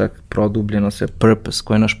ima čak produbljeno sve purpose.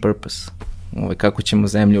 Koji je naš purpose? Kako ćemo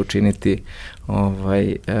zemlju učiniti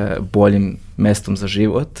boljim mestom za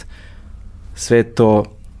život. Sve je to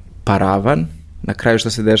paravan. Na kraju što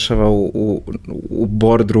se dešava u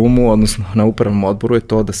boardroomu, odnosno na upravnom odboru, je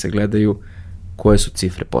to da se gledaju koje su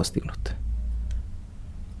cifre postignute.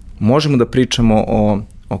 Možemo da pričamo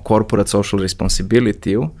o corporate social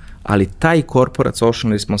responsibility-u, ali taj corporate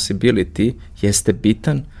social responsibility jeste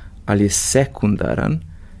bitan, ali je sekundaran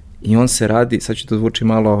i on se radi, sad ću to zvuči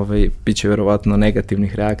malo, bit će verovatno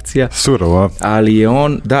negativnih reakcija. Surovo. Ali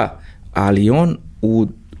je on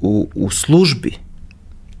u službi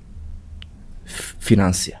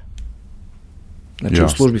finansija. Znači u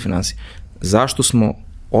službi finansija. Zašto smo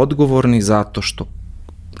odgovorni? Zato što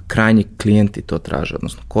krajnji klijenti to traže,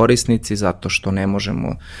 odnosno korisnici, zato što ne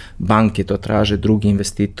možemo, banke to traže, drugi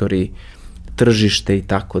investitori, tržište i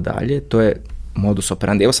tako dalje. To je modus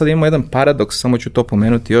operandi. Evo sad imamo jedan paradoks, samo ću to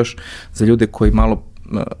pomenuti još za ljude koji malo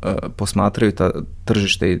posmatraju ta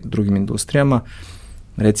tržište i drugim industrijama.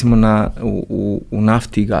 Recimo u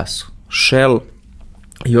nafti i gasu. Shell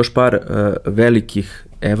i još par velikih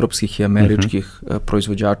evropskih i američkih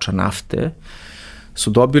proizvođača nafte su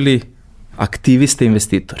dobili aktiviste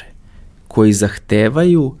investitore koji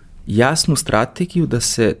zahtevaju jasnu strategiju da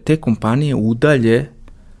se te kompanije udalje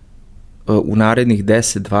u narednih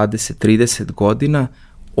 10, 20, 30 godina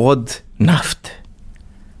od nafte.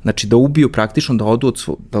 Znači da ubiju praktično,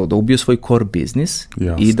 da ubiju svoj core biznis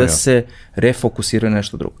i da se refokusiraju na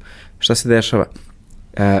nešto drugo. Šta se dešava?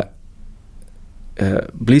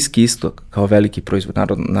 Bliski istok kao veliki proizvod,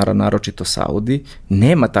 naročito Saudi,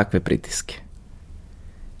 nema takve pritiske.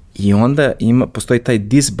 I onda postoji taj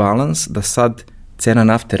disbalans da sad cena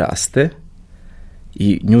nafte raste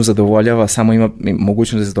i nju zadovoljava, samo ima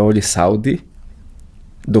mogućnost da zadovolji Saudi,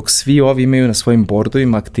 dok svi ovi imaju na svojim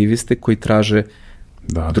bordovima aktiviste koji traže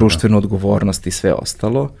društvenu odgovornost i sve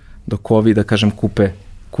ostalo, dok ovi, da kažem,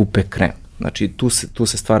 kupe krem. Znači tu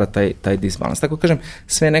se stvara taj disbalans. Tako kažem,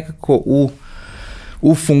 sve nekako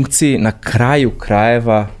u funkciji na kraju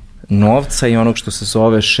krajeva novca i onog što se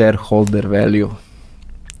zove shareholder value.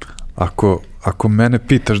 Ako mene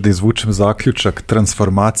pitaš da izvučem zaključak,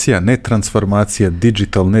 transformacija, ne transformacija,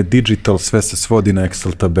 digital, ne digital, sve se svodi na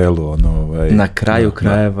Excel tabelu. Na kraju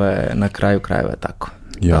krajeva je tako.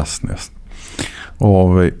 Jasno.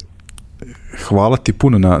 Hvala ti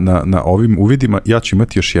puno na ovim uvidima. Ja ću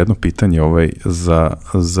imati još jedno pitanje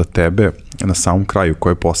za tebe na samom kraju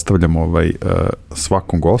koje postavljam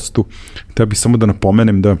svakom gostu. Htio bih samo da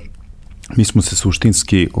napomenem da mi smo se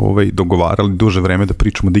suštinski dogovarali duže vreme da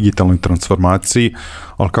pričamo o digitalnoj transformaciji,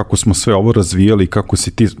 ali kako smo sve ovo razvijali, kako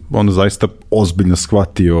si ti zaista ozbiljno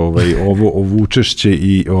shvatio ovo učešće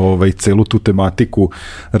i celu tu tematiku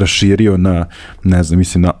raširio na, ne znam,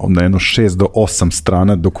 mislim na jedno 6 do 8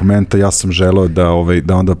 strana dokumenta, ja sam želeo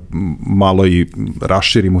da onda malo i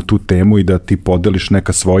raširimo tu temu i da ti podeliš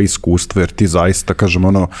neka svoja iskustva, jer ti zaista, kažem,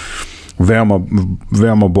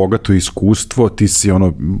 veoma bogato iskustvo, ti si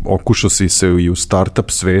okušao si se i u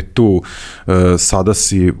startup svetu, sada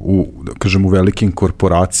si u velikim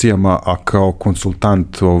korporacijama, a kao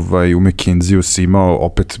konsultant u McKinsey-u si imao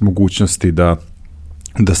opet mogućnosti da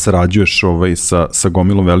da sarađuješ sa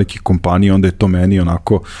gomilom velikih kompanija, onda je to meni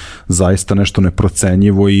onako zaista nešto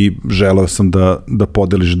neprocenjivo i želeo sam da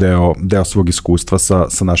podeliš deo svog iskustva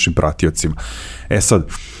sa našim pratiocima. Sad,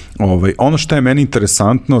 ono što je meni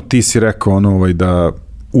interesantno, ti si rekao da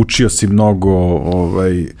učio si mnogo,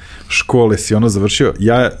 škole si završio.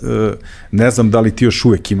 Ja ne znam da li ti još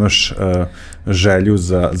uvek imaš želju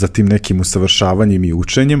za tim nekim usavršavanjem i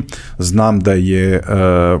učenjem. Znam da je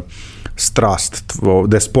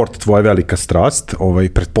da je sport tvoja velika strast,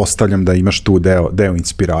 pretpostavljam da imaš tu deo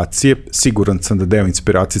inspiracije. Siguran sam da deo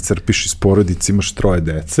inspiracije crpiš iz porodice, imaš 3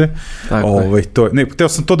 dece. Hteo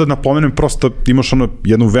sam to da napomenem, prosto imaš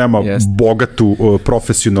jednu veoma bogatu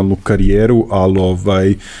profesionalnu karijeru,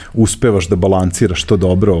 ali uspevaš da balansiraš to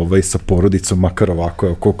dobro sa porodicom, makar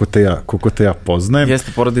ovako, koliko te ja poznajem.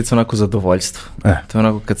 Jeste porodica onako zadovoljstvo. To je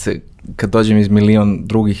onako kad dođem iz milion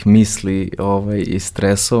drugih misli i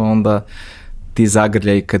stresova, onda ti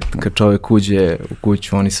zagrljaj kad čovjek uđe u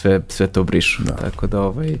kuću, oni sve to brišu. Da. Tako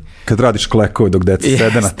da kad radiš klekove dok deca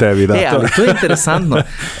sede na tebi, da. Ali to je interesantno.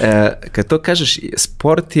 Kad to kažeš,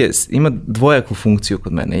 sport ima dvojaku funkciju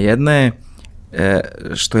kod mene. Jedna je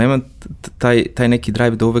što imam taj neki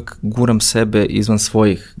drive da uvek guram sebe izvan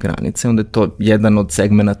svojih granica, onda je to jedan od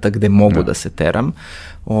segmenata gde mogu da se teram.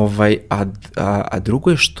 A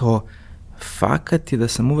drugo je što fakat je da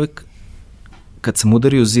sam uvek, kad sam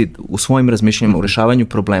udario zid u svojim razmišljanjima, u rešavanju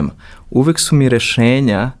problema, uvek su mi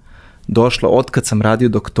rešenja došla od kad sam radio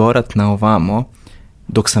doktorat na ovamo,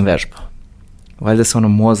 dok sam vežbao. Valjda se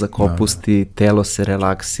mozak opusti, telo se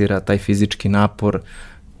relaksira, taj fizički napor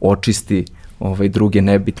očisti druge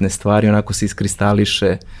nebitne stvari, onako se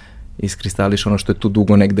iskristališe ono što je tu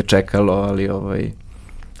dugo negde čekalo, ali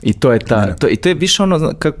i to je i to je više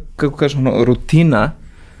kako kažem, rutina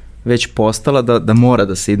već postala da mora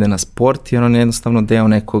da se ide na sport, jer on je jednostavno deo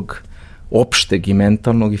nekog opšteg i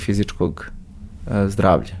mentalnog i fizičkog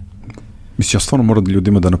zdravlja. Mislim, ja stvarno moram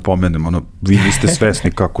ljudima da napomenem, vi niste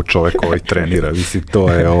svesni kako čovjek trenira, mislim, to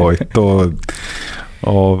je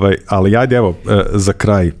ali ajde, evo, za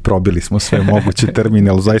kraj probili smo sve moguće termine,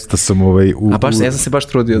 ali zaista sam ja sam se baš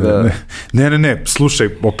trudio da... Ne, slušaj,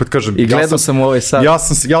 opet kažem... I gledao sam sad.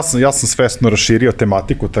 Ja sam svesno raširio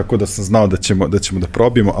tematiku, tako da sam znao da ćemo da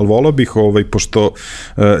probijemo, ali volao bih, pošto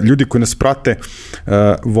ljudi koji nas prate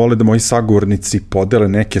vole da moji sagovornici podele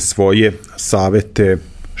neke svoje savete,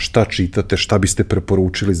 šta čitate, šta biste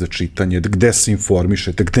preporučili za čitanje, gde se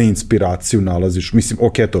informišete, gde inspiraciju nalaziš. Mislim,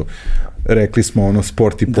 rekli smo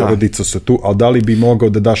sport i porodica su tu, ali da li bi mogao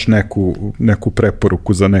da daš neku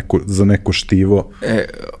preporuku za neko štivo?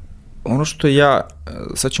 Ono što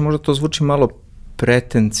sad će možda to zvuči malo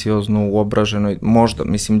pretenciozno, uobraženo, možda,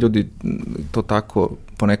 mislim, ljudi to tako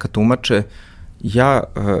ponekad tumače. Ja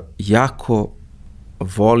jako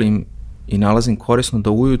volim i nalazim korisno da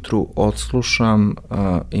ujutru odslušam,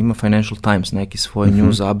 ima Financial Times, neki svoj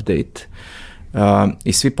news update,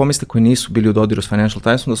 i svi pomisle koji nisu bili u dodiru s Financial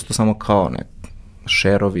Timesom da su to samo kao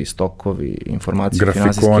šerovi, stokovi, informacije o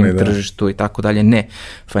finansijskim tržištu i tako dalje. Ne,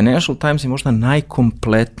 Financial Times je možda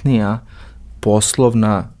najkompletnija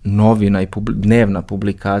poslovna novina i dnevna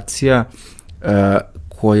publikacija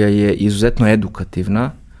koja je izuzetno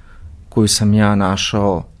edukativna, koju sam ja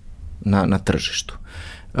našao na tržištu.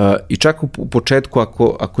 I čak u početku,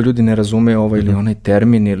 ako ljudi ne razumeju ili onaj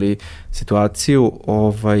termin ili situaciju,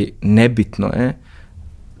 nebitno je,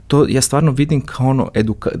 to ja stvarno vidim kao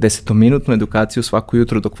 10-minutnu edukaciju svako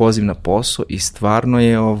jutro dok vozim na posao i stvarno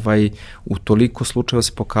je u toliko slučajeva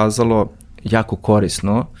se pokazalo jako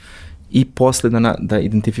korisno i posle da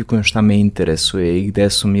identifikujem šta me interesuje i gde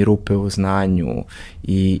su mi rupe u znanju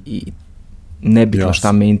i nebitno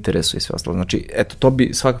šta me interesuje i sve ostalo. Znači, eto, to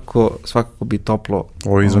bi svakako bi toplo...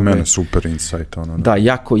 Ovo je za mene super insight. Da,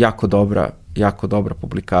 jako dobra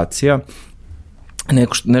publikacija.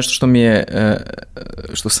 Nešto što mi je,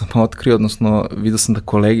 što sam otkrio, odnosno vidio sam da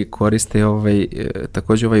kolege koriste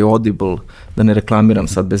takođe Audible, da ne reklamiram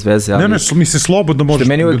sad bez veze, ali... Ne, misli slobodno možeš... Što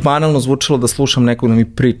meni uvijek banalno zvučalo da slušam nekog da mi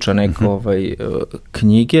priča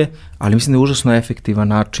knjige, ali mislim da je užasno efektivan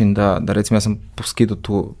način da recimo ja sam skidao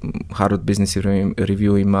tu Harvard Business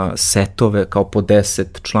Review ima setove kao po 10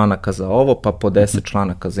 članaka za ovo, pa po 10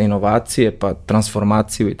 članaka za inovacije, pa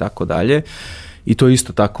transformaciju i tako dalje. I to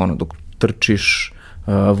isto tako, dok trčiš,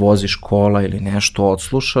 voziš kola ili nešto,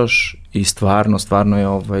 odslušaš i stvarno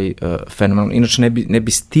je fenomenalno. Inače ne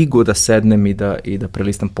bi stigao da sednem i da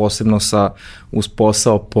prelistam, posebno uz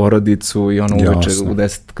posao, porodicu i uveče u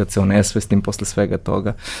 10 kad se onesvestim posle svega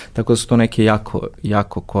toga. Tako da su to neke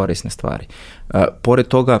jako korisne stvari. Pored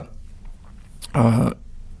toga,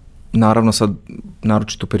 naravno sad,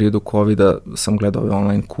 naročito u periodu COVID-a sam gledao ove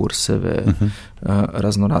online kurseve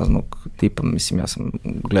raznoraznog tipa, mislim ja sam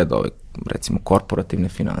gledao ove recimo korporativne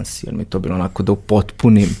finansije, jer mi je to bilo onako da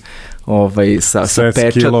upotpunim sa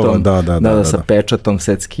pečatom, sa pečatom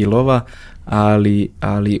set skillova,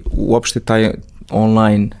 ali uopšte taj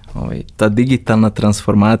online, ta digitalna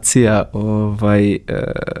transformacija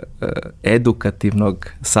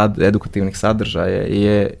edukativnih sadržaja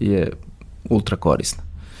je ultra korisna.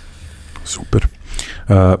 Super.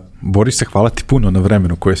 Borise, hvala ti puno na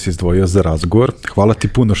vremenu koje si izdvojio za razgovor. Hvala ti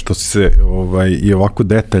puno što si se i ovako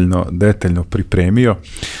detaljno pripremio.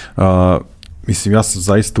 Mislim, ja sam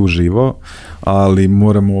zaista uživao, ali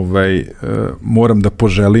moram da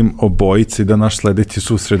poželim obojici da naš sledeći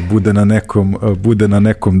susret bude na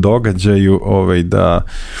nekom događaju,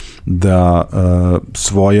 da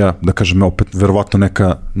svoja, da kažem opet, verovatno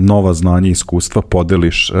neka nova znanja i iskustva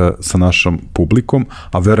podeliš sa našom publikom,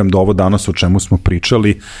 a verujem da ovo danas o čemu smo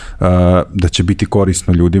pričali da će biti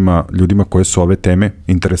korisno ljudima koje su ove teme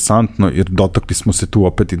interesantno, jer dotakli smo se tu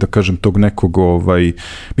opet i da kažem tog nekog,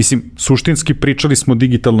 mislim, suštinski pričali smo o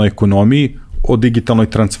digitalnoj ekonomiji, o digitalnoj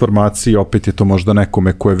transformaciji, opet je to možda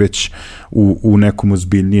nekome ko je već u nekom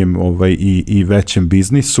ozbiljnijem i većem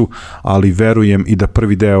biznisu, ali verujem i da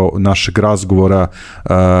prvi deo našeg razgovora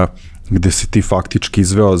gde si ti faktički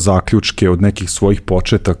izveo zaključke od nekih svojih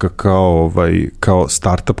početaka kao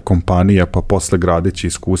startup kompanija, pa posle gradeći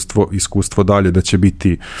iskustvo dalje, da će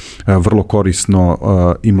biti vrlo korisno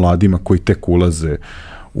i mladima koji tek ulaze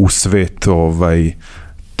u svet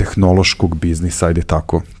tehnološkog biznisa, ajde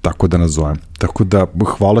tako da nazovem. Tako da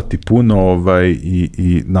hvala ti puno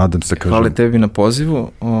i nadam se, kažem... Hvala tebi na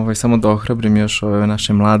pozivu, samo da ohrabrim još ove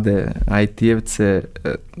naše mlade IT-evce,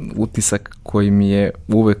 utisak koji mi je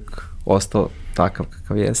uvek ostao takav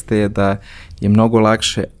kakav jeste je da je mnogo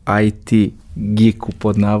lakše IT geeku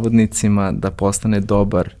pod navodnicima da postane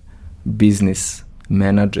dobar biznis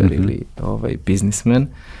menadžer ili biznismen,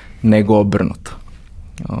 nego obrnuto.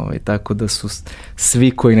 Tako da su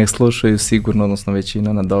svi koji ne slušaju sigurno, odnosno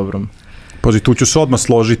većina na dobrom. Pazi, tu ću se odmah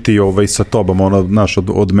složiti sa tobom, znaš,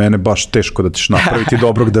 od mene baš teško da ćeš napraviti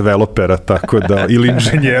dobrog developera, tako da, ili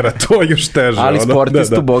inženjera, to je još teže. Ali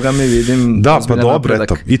sportistu, boga mi vidim. Da, pa dobro,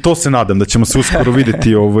 eto, i to se nadam, da ćemo se uskoro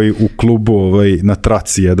vidjeti u klubu na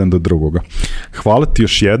traci jedan do drugoga. Hvala ti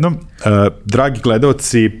još jednom. Dragi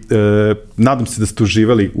gledalci, nadam se da ste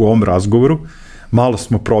uživali u ovom razgovoru. Malo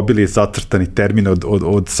smo probili zacrtani termin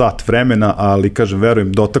od sat vremena, ali kažem,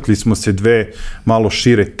 verujem, dotakli smo se dve malo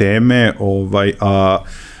šire teme, a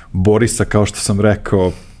Borisa, kao što sam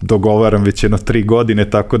rekao, dogovaram već 3 godine,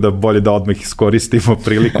 tako da bolje da odmah iskoristimo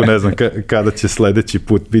priliku, ne znam kada će sledeći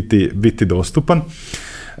put biti dostupan.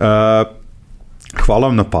 Hvala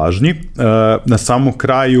vam na pažnji. Na samom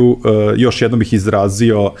kraju još jednom bih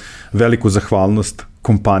izrazio veliku zahvalnost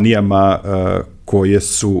kompanijama koje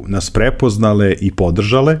su nas prepoznale i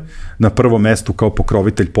podržale. Na prvom mestu kao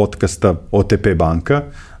pokrovitelj podcasta OTP banka,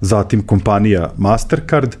 zatim kompanija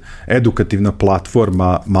Mastercard, edukativna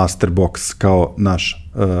platforma Masterbox kao naš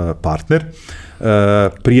partner.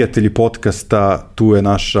 Prijatelji podcasta, tu je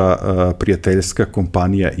naša prijateljska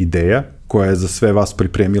kompanija Ideja, koja je za sve vas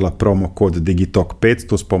pripremila promo kod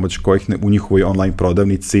Digitalk500, s pomoć kojih u njihovoj online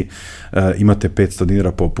prodavnici imate 500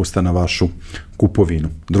 dinara popusta na vašu kupovinu.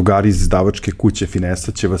 Drugari iz izdavačke kuće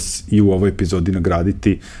Finesa će vas i u ovoj epizodi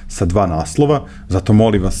nagraditi sa 2 naslova, zato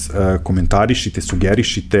molim vas, komentarišite,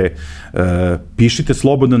 sugerišite, pišite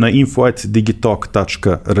slobodno na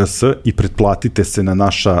info@digitalk.rs i pretplatite se na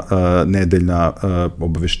naša nedeljna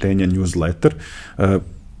obaveštenja, newsletter.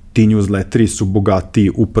 Ti newsletteri su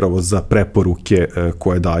bogatiji upravo za preporuke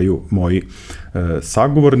koje daju moji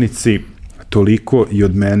sagovornici. Toliko i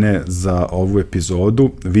od mene za ovu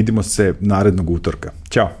epizodu. Vidimo se narednog utorka.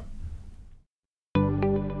 Ćao!